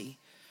reality.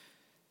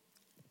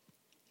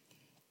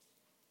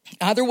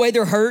 Either way,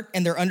 they're hurt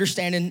and their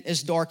understanding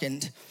is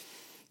darkened.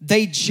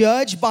 They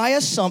judge by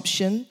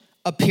assumption,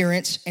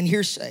 appearance, and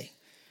hearsay.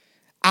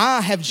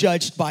 I have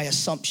judged by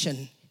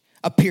assumption,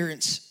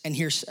 appearance, and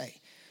hearsay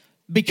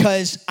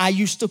because I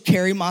used to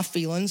carry my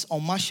feelings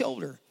on my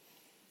shoulder.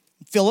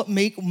 Philip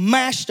Meek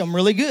mashed them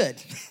really good.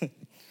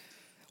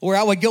 Where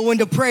I would go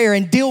into prayer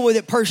and deal with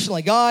it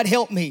personally. God,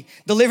 help me,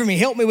 deliver me,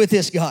 help me with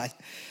this, God.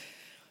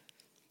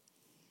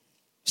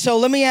 So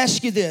let me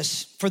ask you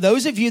this. For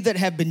those of you that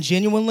have been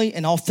genuinely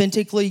and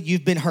authentically,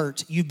 you've been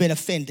hurt, you've been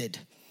offended.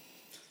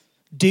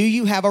 Do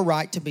you have a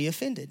right to be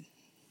offended?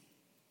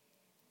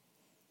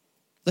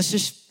 Let's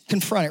just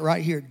confront it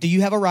right here. Do you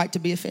have a right to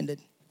be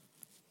offended?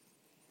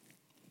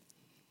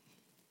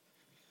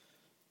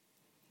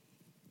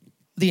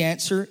 The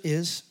answer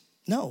is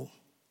no.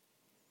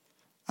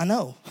 I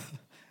know.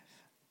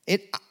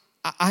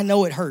 I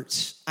know it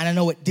hurts, and I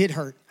know it did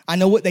hurt. I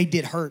know what they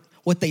did hurt,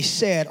 what they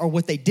said or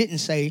what they didn't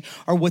say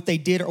or what they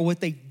did or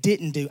what they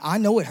didn't do. I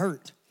know it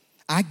hurt.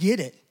 I get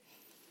it.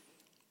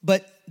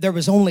 But there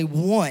was only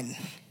one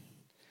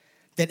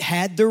that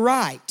had the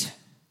right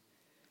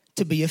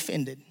to be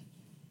offended.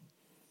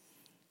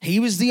 He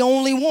was the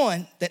only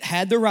one that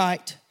had the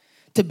right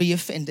to be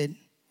offended.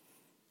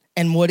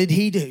 And what did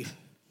he do?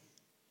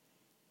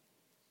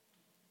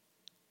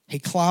 He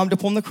climbed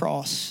upon the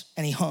cross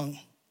and he hung.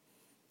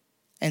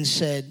 And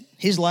said,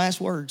 his last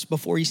words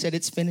before he said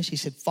it's finished, he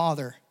said,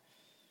 Father,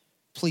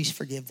 please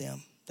forgive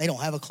them. They don't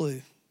have a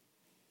clue.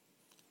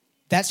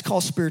 That's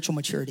called spiritual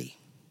maturity.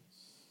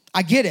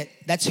 I get it.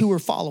 That's who we're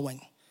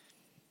following.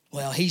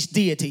 Well, he's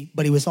deity,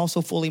 but he was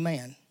also fully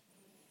man.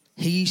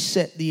 He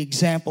set the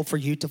example for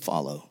you to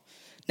follow.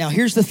 Now,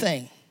 here's the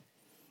thing.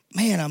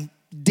 Man, I'm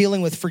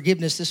dealing with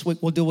forgiveness this week.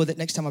 We'll deal with it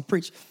next time I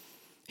preach.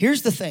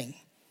 Here's the thing.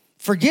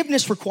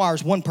 Forgiveness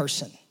requires one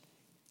person.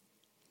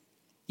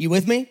 You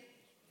with me?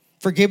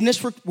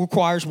 Forgiveness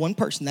requires one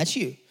person. That's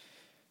you.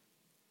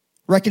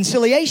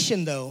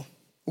 Reconciliation, though,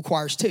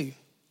 requires two.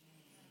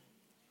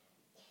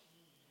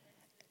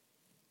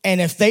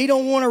 And if they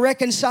don't want to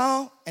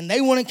reconcile and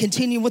they want to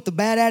continue with the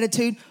bad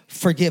attitude,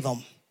 forgive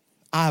them.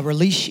 I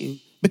release you.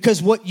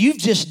 Because what you've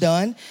just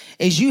done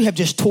is you have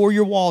just tore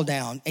your wall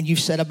down and you've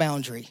set a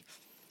boundary.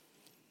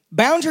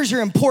 Boundaries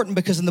are important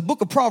because in the book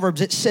of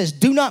Proverbs, it says,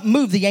 do not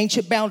move the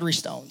ancient boundary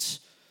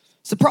stones.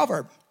 It's a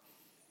proverb.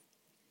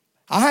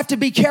 I have to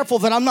be careful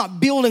that I'm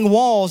not building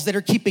walls that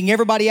are keeping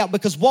everybody out,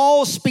 because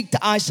walls speak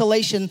to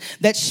isolation,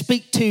 that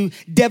speak to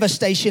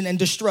devastation and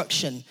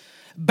destruction.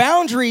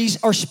 Boundaries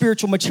are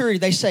spiritual maturity.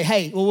 They say,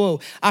 hey, whoa,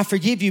 I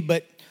forgive you,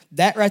 but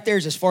that right there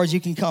is as far as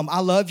you can come. I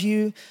love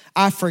you.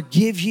 I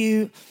forgive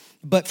you.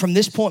 But from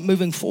this point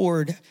moving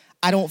forward,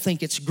 I don't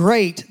think it's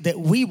great that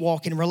we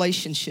walk in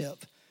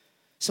relationship.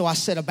 So I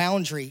set a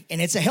boundary,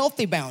 and it's a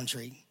healthy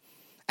boundary.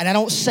 And I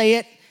don't say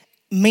it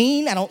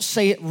mean. I don't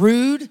say it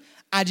rude.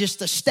 I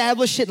just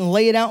establish it and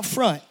lay it out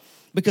front.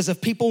 Because if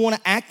people want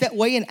to act that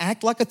way and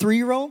act like a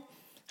 3-year-old,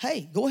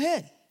 hey, go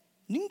ahead.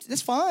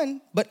 That's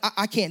fine, but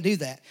I can't do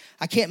that.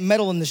 I can't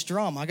meddle in this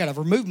drama. I got to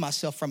remove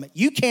myself from it.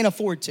 You can't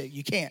afford to.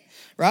 You can't,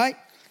 right?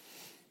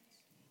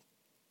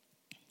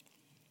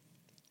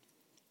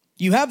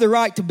 You have the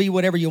right to be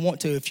whatever you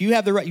want to. If you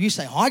have the right, you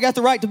say, oh, I got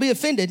the right to be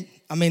offended.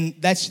 I mean,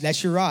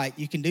 that's your right.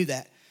 You can do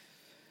that.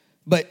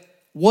 But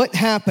what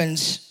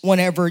happens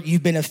whenever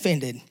you've been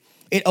offended?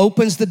 It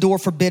opens the door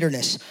for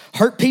bitterness.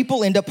 Hurt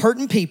people end up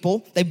hurting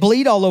people. They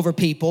bleed all over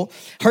people.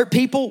 Hurt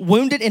people,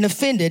 wounded and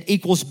offended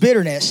equals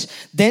bitterness.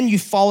 Then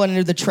you've fallen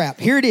into the trap.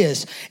 Here it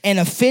is.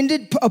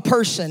 A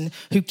person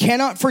who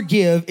cannot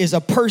forgive is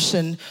a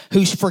person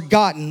who's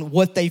forgotten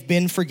what they've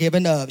been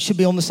forgiven of. It should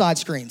be on the side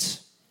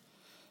screens.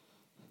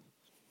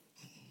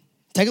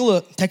 Take a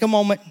look. Take a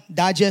moment.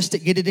 Digest it.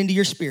 Get it into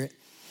your spirit.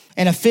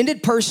 An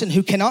offended person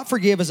who cannot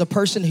forgive is a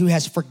person who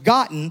has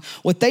forgotten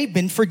what they've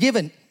been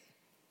forgiven.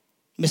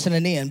 Missing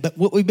an end, but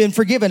what we've been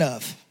forgiven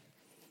of.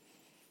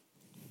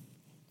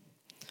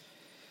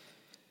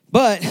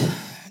 But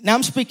now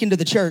I'm speaking to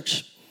the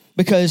church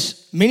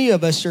because many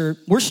of us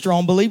we're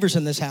strong believers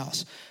in this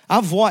house.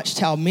 I've watched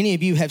how many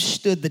of you have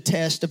stood the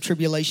test of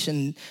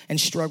tribulation and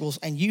struggles,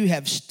 and you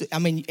have,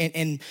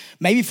 and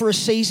maybe for a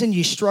season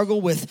you struggle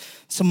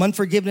with some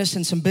unforgiveness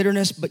and some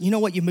bitterness, but you know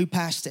what? You move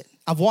past it.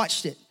 I've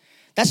watched it.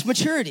 That's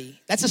maturity.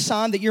 That's a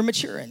sign that you're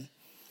maturing.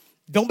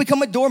 Don't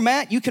become a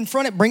doormat. You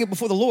confront it, bring it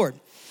before the Lord.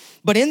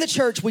 But in the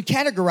church, we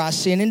categorize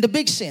sin into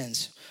big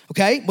sins,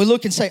 okay? We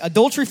look and say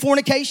adultery,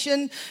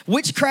 fornication,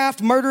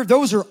 witchcraft, murder,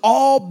 those are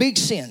all big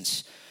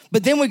sins.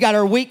 But then we got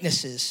our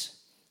weaknesses.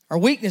 Our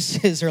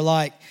weaknesses are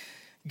like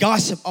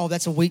gossip. Oh,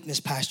 that's a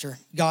weakness, Pastor.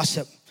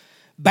 Gossip.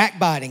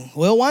 Backbiting.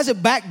 Well, why is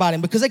it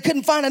backbiting? Because they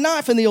couldn't find a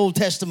knife in the Old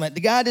Testament.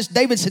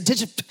 David said,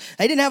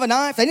 they didn't have a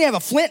knife. They didn't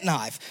have a flint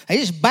knife. They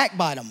just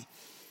backbite them.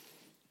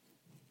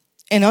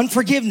 And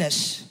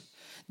unforgiveness.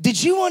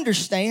 Did you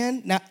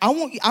understand? Now,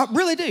 I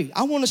really do.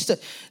 I want us to.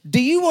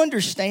 Do you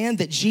understand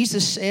that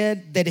Jesus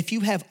said that if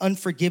you have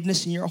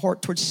unforgiveness in your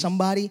heart towards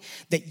somebody,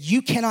 that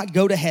you cannot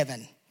go to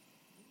heaven?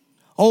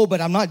 Oh, but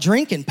I'm not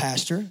drinking,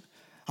 Pastor.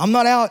 I'm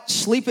not out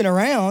sleeping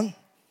around.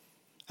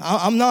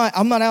 I'm not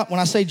out, when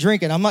I say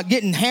drinking, I'm not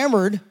getting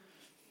hammered.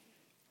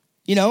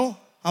 You know,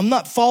 I'm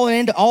not falling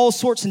into all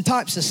sorts and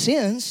types of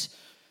sins.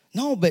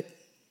 No, but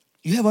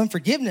you have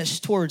unforgiveness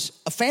towards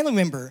a family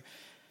member.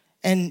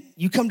 And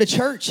you come to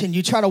church and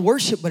you try to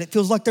worship, but it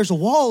feels like there's a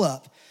wall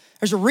up.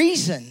 There's a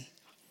reason.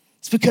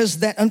 It's because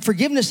that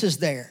unforgiveness is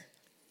there.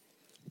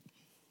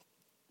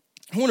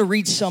 I want to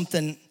read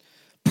something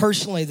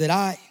personally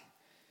that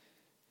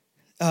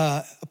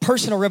a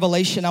personal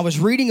revelation. I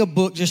was reading a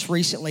book just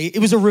recently. It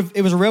was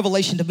a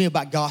revelation to me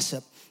about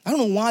gossip. I don't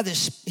know why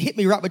this hit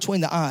me right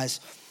between the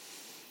eyes.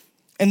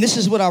 And this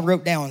is what I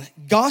wrote down.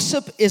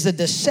 Gossip is a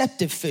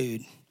deceptive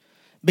food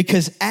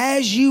because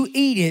as you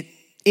eat it,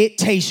 it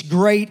tastes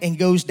great and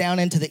goes down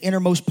into the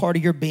innermost part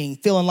of your being,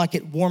 feeling like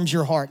it warms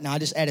your heart. Now, I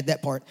just added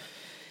that part.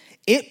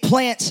 It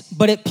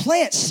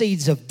plants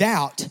seeds of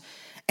doubt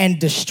and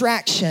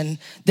distraction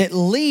that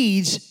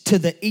leads to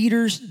the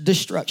eater's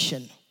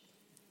destruction.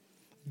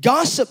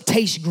 Gossip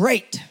tastes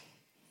great.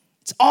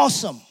 It's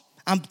awesome.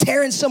 I'm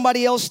tearing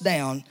somebody else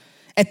down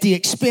at the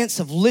expense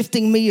of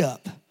lifting me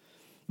up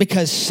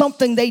because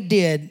something they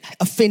did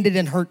offended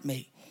and hurt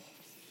me.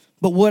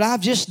 But what I've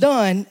just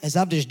done is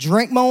I've just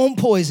drank my own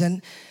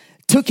poison,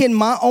 took in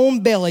my own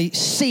belly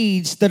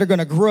seeds that are going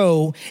to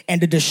grow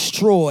and to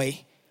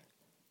destroy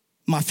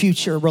my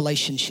future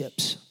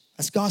relationships.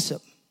 That's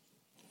gossip.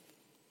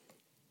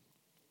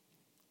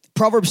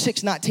 Proverbs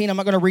 6:19, I'm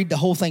not going to read the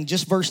whole thing,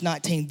 just verse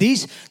 19.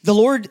 The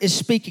Lord is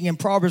speaking in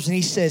Proverbs, and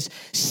he says,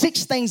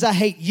 6 things I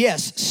hate,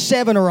 yes,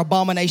 7 are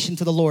abomination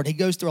to the Lord. He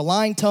goes through a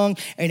lying tongue,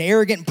 an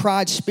arrogant and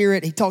pride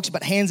spirit. He talks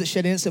about hands that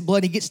shed innocent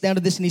blood. He gets down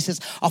to this, and he says,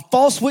 a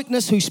false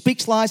witness who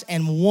speaks lies,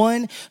 and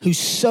one who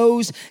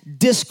sows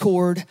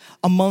discord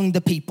among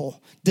the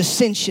people.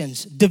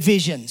 Dissensions,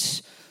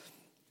 divisions.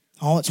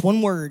 Oh, it's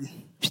one word.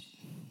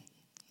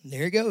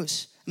 There it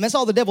goes. And that's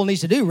all the devil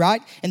needs to do,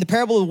 right? In the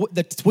parable of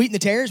the wheat and the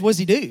tares, what does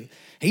he do?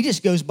 He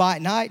just goes by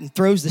at night and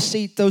throws the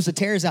seed, throws the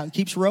tares out and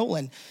keeps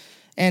rolling.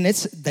 And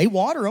they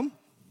water them.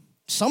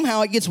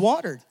 Somehow it gets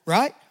watered,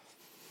 right?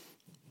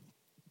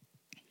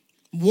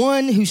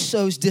 One who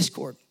sows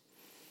discord.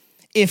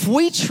 If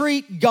we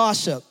treat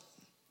gossip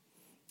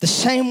the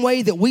same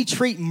way that we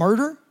treat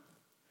murder,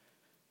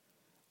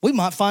 we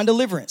might find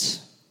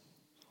deliverance.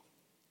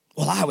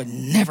 Well, I would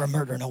never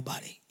murder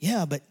nobody.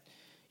 Yeah, but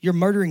you're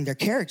murdering their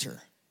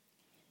character.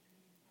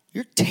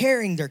 You're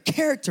tearing their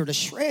character to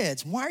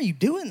shreds. Why are you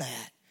doing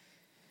that?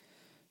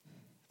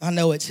 I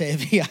know it's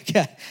heavy. I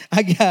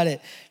got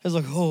it. I was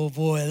like, oh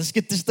boy, let's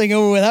get this thing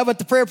over with. How about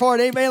the prayer part?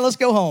 Amen. Let's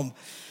go home.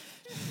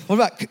 What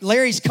about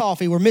Larry's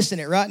coffee? We're missing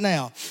it right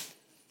now.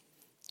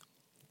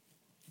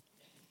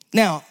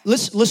 Now,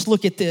 let's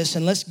look at this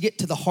and let's get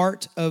to the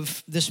heart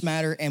of this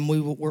matter, and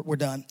we're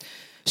done.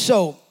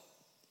 So,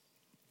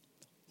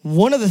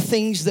 one of the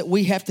things that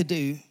we have to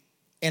do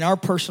in our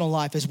personal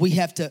life is we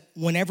have to,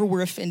 whenever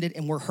we're offended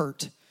and we're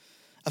hurt,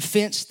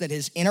 offense that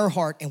is in our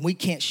heart and we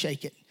can't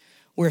shake it,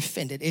 we're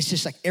offended. It's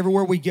just like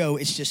everywhere we go,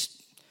 it's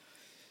just,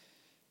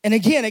 and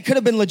again, it could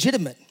have been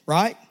legitimate,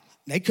 right?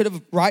 They could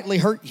have rightly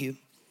hurt you.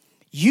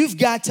 You've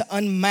got to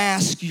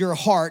unmask your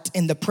heart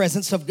in the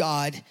presence of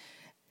God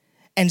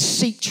and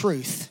seek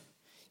truth.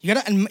 You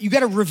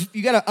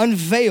gotta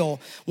unveil.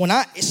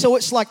 So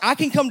it's like I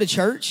can come to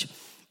church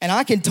and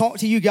I can talk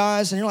to you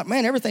guys and you're like,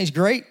 man, everything's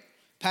great.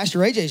 Pastor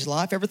AJ's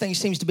life, everything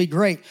seems to be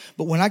great.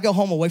 But when I go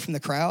home away from the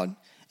crowd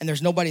and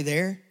there's nobody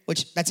there,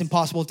 which that's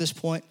impossible at this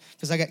point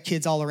because I got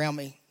kids all around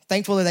me.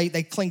 Thankfully,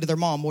 they cling to their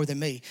mom more than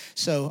me.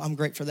 So I'm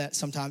great for that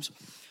sometimes.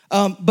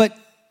 But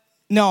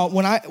no,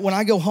 when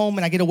I go home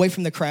and I get away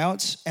from the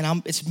crowds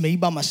and it's me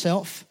by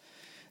myself,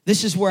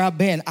 this is where I've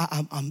been.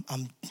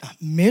 I'm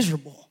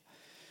miserable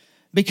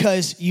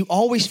because you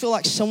always feel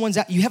like someone's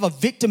out. You have a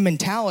victim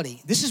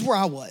mentality. This is where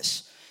I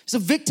was. It's a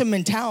victim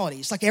mentality.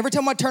 It's like every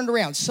time I turned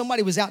around,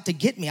 somebody was out to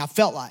get me, I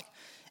felt like.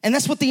 And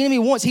that's what the enemy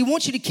wants. He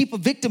wants you to keep a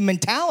victim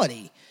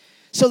mentality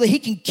so that he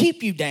can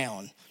keep you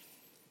down.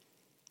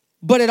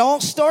 But it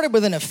all started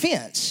with an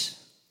offense.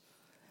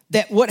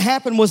 That what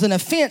happened was an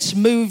offense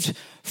moved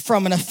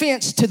from an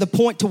offense to the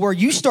point to where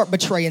you start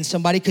betraying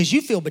somebody because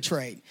you feel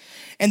betrayed.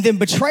 And then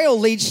betrayal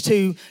leads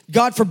to,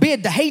 God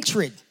forbid, the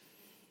hatred.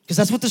 Because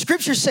that's what the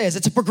scripture says.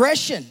 It's a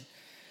progression.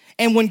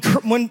 And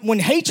when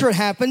hatred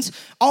happens,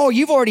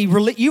 you've already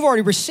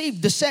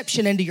received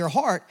deception into your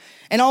heart.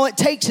 And all it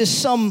takes is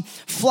some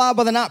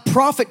fly-by-the-night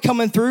prophet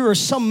coming through or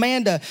some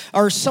man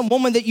or some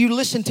woman that you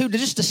listen to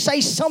just to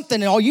say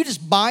something, and you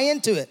just buy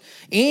into it.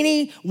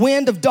 Any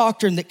wind of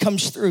doctrine that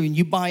comes through and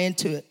you buy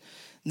into it.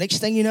 Next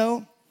thing you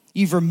know,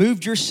 you've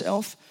removed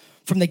yourself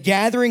from the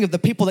gathering of the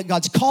people that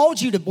God's called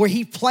you to, where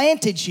he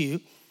planted you.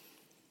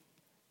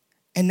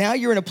 And now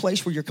you're in a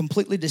place where you're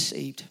completely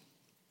deceived.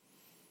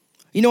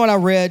 You know what I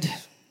read?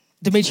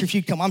 Dimitri, if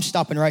you'd come, I'm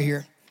stopping right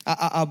here.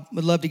 I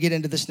would love to get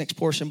into this next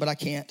portion, but I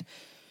can't.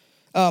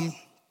 I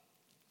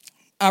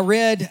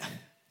read,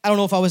 I don't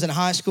know if I was in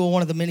high school,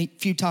 one of the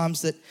few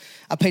times that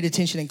I paid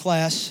attention in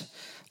class.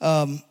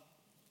 But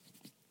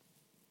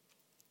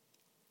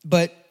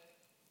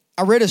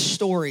I read a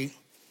story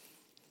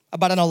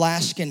about an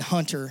Alaskan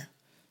hunter.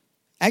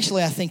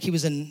 Actually, I think he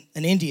was an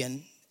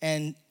Indian,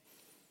 and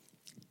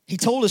he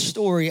told a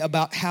story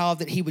about how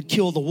that he would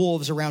kill the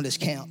wolves around his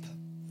camp.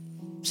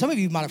 Some of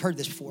you might have heard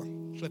this before.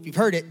 So if you've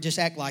heard it, just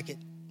act like it.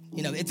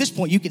 You know, at this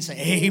point, you can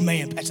say,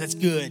 amen, Pastor, that's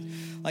good.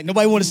 Like,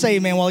 nobody want to say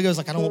amen while he goes,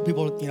 like, I don't want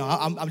people to,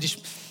 I'm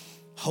just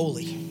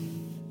holy.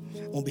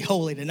 I won't be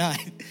holy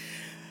tonight.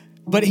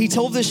 But he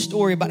told this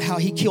story about how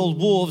he killed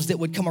wolves that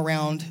would come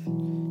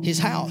around his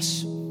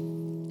house.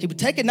 He would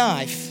take a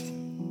knife,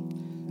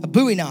 a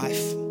Bowie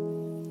knife,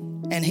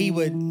 and he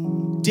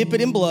would dip it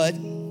in blood,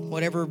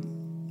 whatever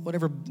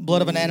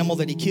blood of an animal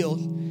that he killed,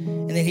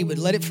 and then he would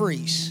let it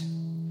freeze.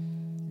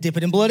 Dip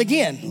it in blood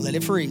again, let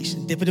it freeze.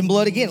 Dip it in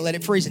blood again, let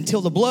it freeze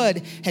until the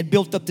blood had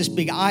built up this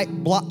big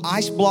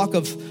ice block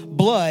of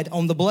blood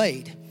on the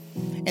blade.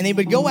 And he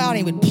would go out and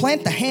he would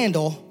plant the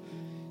handle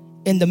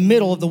in the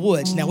middle of the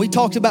woods. Now, we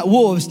talked about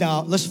wolves.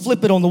 Now, let's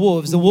flip it on the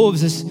wolves. The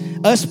wolves is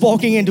us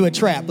walking into a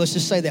trap. Let's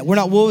just say that. We're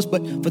not wolves,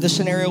 but for this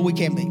scenario, we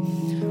can be.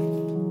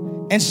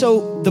 And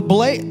so the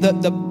blade, the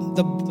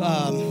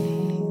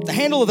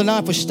handle of the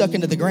knife was stuck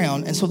into the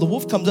ground. And so the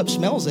wolf comes up,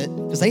 smells it,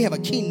 because they have a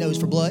keen nose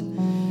for blood,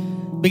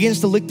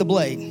 begins to lick the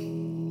blade,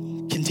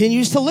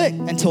 continues to lick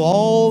until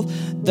all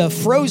the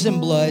frozen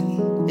blood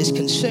is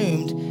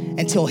consumed,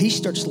 until he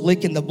starts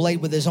licking the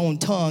blade with his own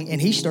tongue and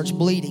he starts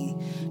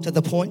bleeding to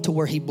the point to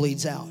where he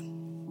bleeds out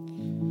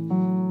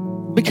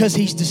because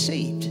he's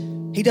deceived.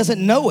 He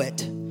doesn't know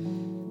it.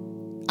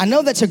 I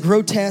know that's a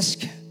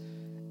grotesque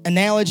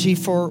analogy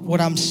for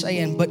what I'm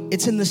saying, but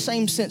it's in the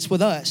same sense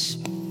with us.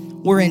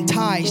 We're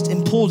enticed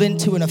and pulled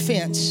into an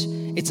offense.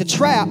 It's a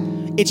trap.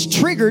 It's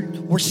triggered.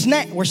 We're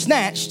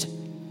snatched.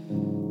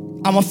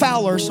 I'm a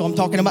fowler, so I'm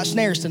talking about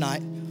snares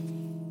tonight.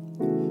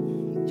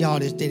 Y'all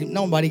just didn't.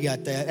 Nobody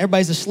got that.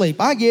 Everybody's asleep.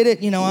 I get it.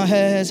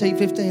 It's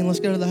 8:15. Let's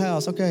go to the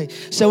house. Okay.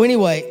 So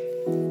anyway,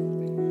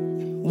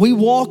 we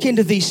walk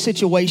into these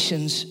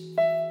situations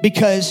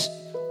because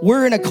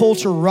we're in a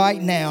culture right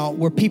now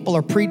where people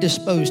are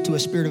predisposed to a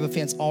spirit of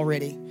offense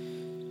already.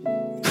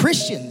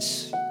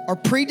 Christians are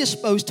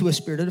predisposed to a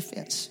spirit of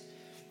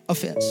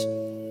offense.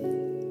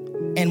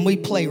 And we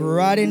play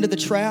right into the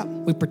trap.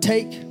 We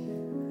partake.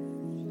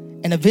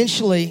 And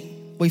eventually,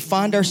 we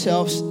find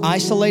ourselves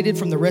isolated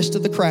from the rest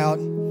of the crowd,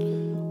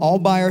 all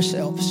by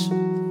ourselves.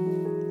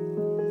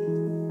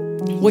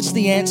 What's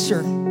the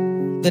answer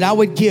that I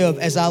would give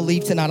as I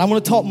leave tonight? I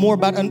want to talk more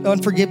about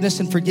unforgiveness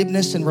and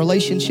forgiveness and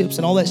relationships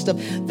and all that stuff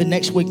the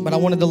next week, but I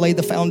wanted to lay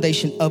the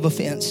foundation of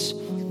offense.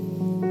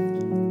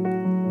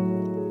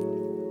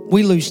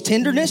 We lose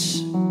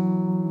tenderness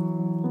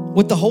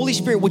with the Holy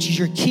Spirit, which is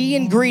your key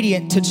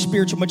ingredient to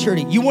spiritual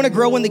maturity. You want to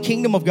grow in the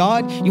kingdom of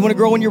God? You want to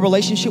grow in your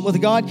relationship with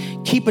God?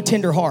 Keep a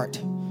tender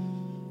heart.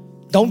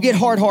 Don't get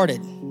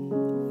hard-hearted.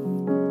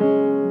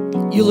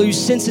 You lose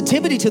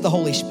sensitivity to the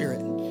Holy Spirit.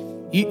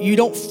 You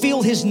don't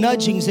feel his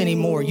nudgings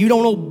anymore. You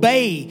don't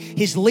obey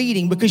his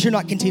leading because you're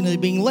not continually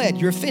being led.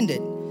 You're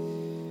offended.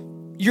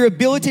 Your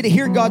ability to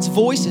hear God's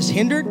voice is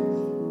hindered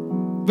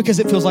because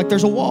it feels like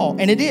there's a wall,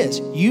 and it is.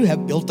 You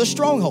have built a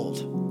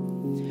stronghold.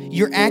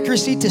 Your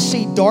accuracy to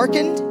see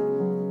darkened.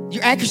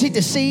 Your accuracy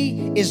to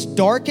see is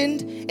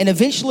darkened, and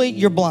eventually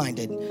you're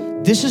blinded.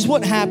 This is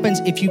what happens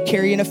if you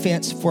carry an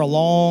offense for a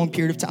long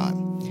period of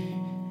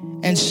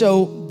time. And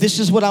so this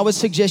is what I would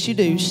suggest you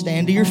do.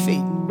 Stand to your feet.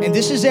 And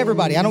this is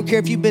everybody. I don't care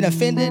if you've been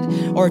offended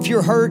or if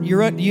you're hurt,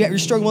 you're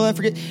struggling with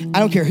unforgiveness. I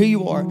don't care who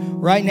you are.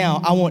 Right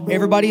now, I want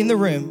everybody in the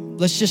room.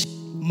 Let's just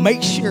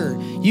make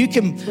sure you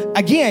can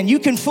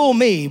fool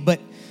me, but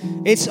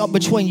it's up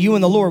between you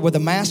and the Lord where the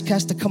mask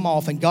has to come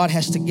off and God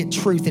has to get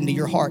truth into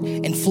your heart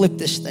and flip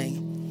this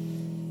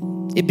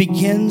thing. It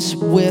begins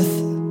with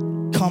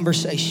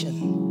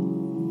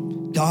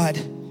conversation. God,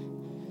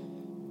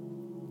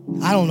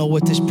 I don't know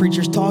what this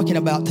preacher's talking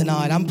about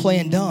tonight. I'm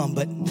playing dumb,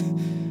 but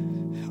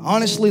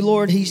honestly,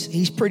 Lord,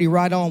 he's pretty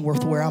right on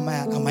with where I'm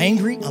at. I'm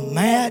angry, I'm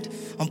mad,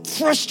 I'm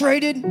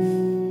frustrated.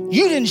 You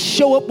didn't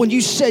show up when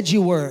you said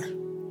you were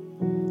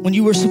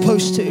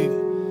supposed to.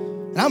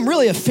 And I'm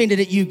really offended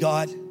at you,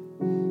 God.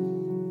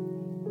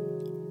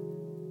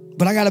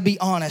 But I gotta be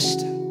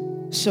honest.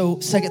 So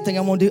second thing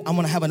I'm gonna do, I'm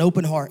gonna have an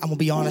open heart. I'm gonna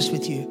be honest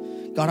with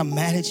you. God, I'm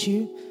mad at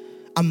you.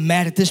 I'm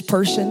mad at this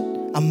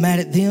person. I'm mad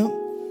at them.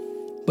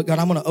 But God,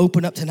 I'm gonna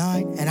open up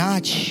tonight and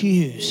I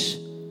choose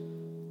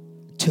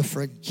to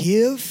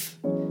forgive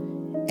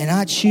and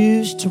I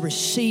choose to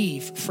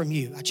receive from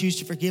you. I choose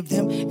to forgive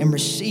them and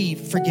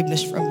receive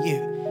forgiveness from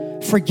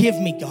you. Forgive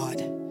me,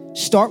 God.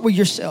 Start with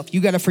yourself.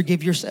 You gotta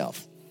forgive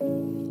yourself.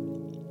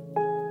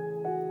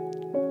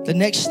 The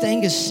next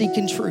thing is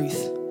seeking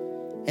truth.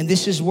 And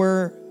this is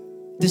where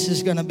this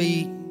is gonna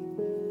be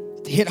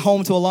hit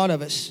home to a lot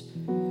of us.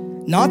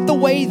 Not the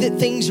way that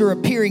things are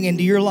appearing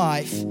into your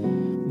life,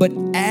 but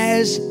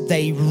as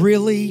they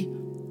really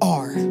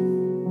are.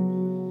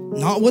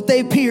 Not what they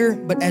appear,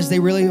 but as they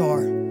really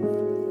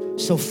are.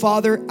 So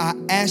Father, I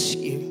ask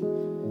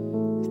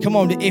you, come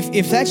on,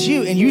 if that's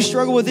you and you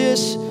struggle with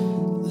this,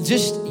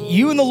 just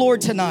you and the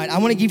Lord tonight, I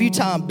wanna give you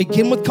time.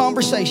 Begin with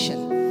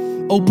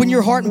conversation. Open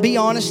your heart and be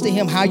honest to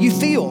him how you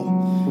feel.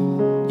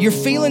 Your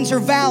feelings are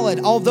valid,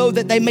 although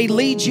that they may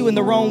lead you in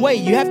the wrong way.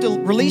 You have to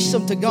release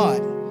them to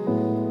God.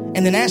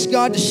 And then ask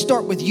God to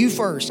start with you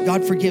first.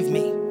 God, forgive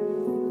me.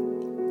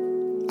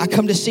 I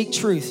come to seek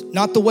truth,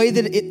 not the way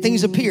that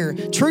things appear.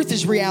 Truth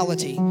is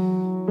reality,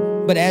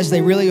 but as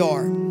they really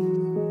are.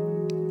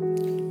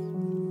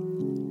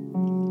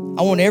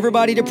 I want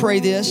everybody to pray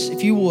this,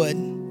 if you would.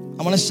 I'm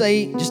going to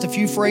say just a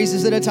few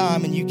phrases at a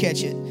time and you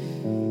catch it.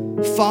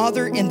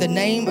 Father, in the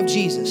name of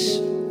Jesus,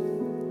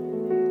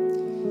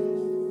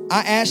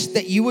 I ask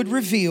that you would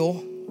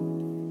reveal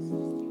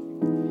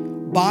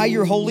by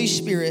your Holy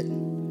Spirit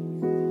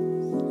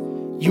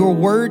your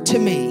word to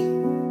me.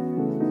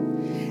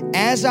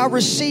 As I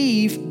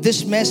receive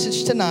this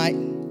message tonight,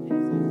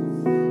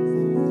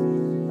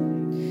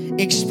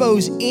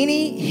 expose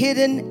any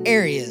hidden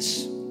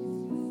areas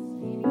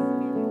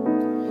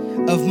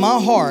of my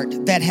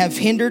heart that have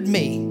hindered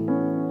me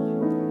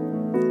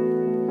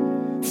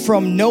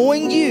from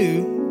knowing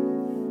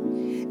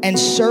you and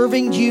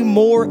serving you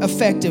more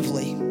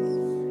effectively.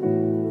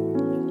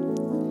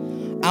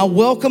 I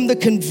welcome the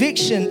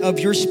conviction of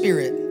your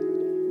Spirit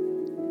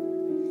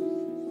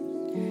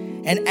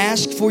and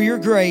ask for your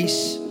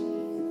grace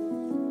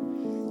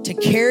to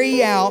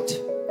carry out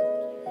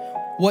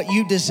what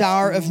you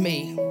desire of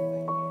me.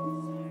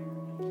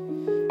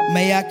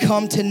 May I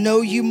come to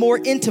know you more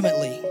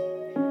intimately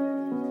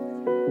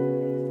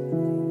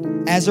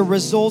as a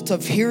result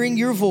of hearing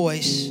your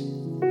voice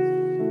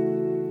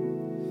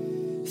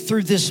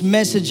through this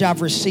message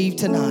I've received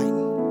tonight.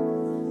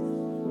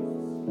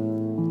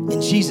 In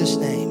Jesus'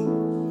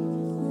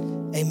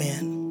 name,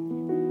 amen.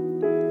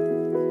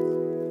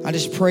 I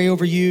just pray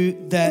over you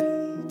that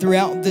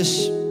throughout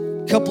this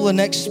couple of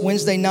next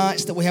Wednesday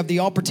nights that we have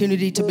the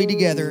opportunity to be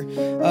together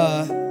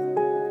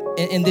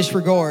in this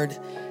regard,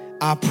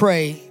 I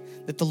pray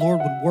that the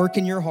Lord would work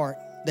in your heart,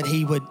 that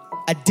he would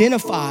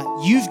identify,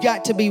 you've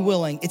got to be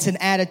willing. It's an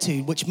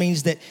attitude, which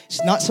means that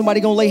it's not somebody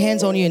gonna lay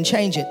hands on you and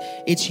change it.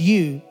 It's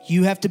you.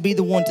 You have to be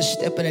the one to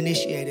step and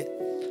initiate it.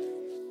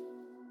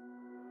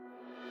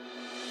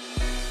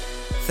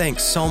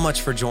 Thanks so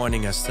much for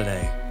joining us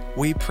today.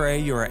 We pray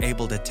you are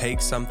able to take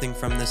something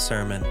from this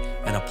sermon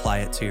and apply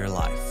it to your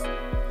life.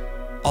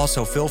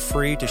 Also, feel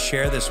free to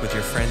share this with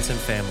your friends and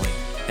family.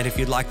 And if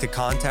you'd like to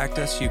contact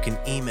us, you can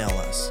email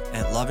us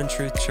at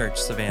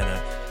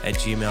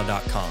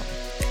loveandtruthchurchsavannah@gmail.com.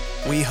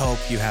 We hope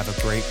you have a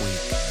great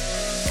week.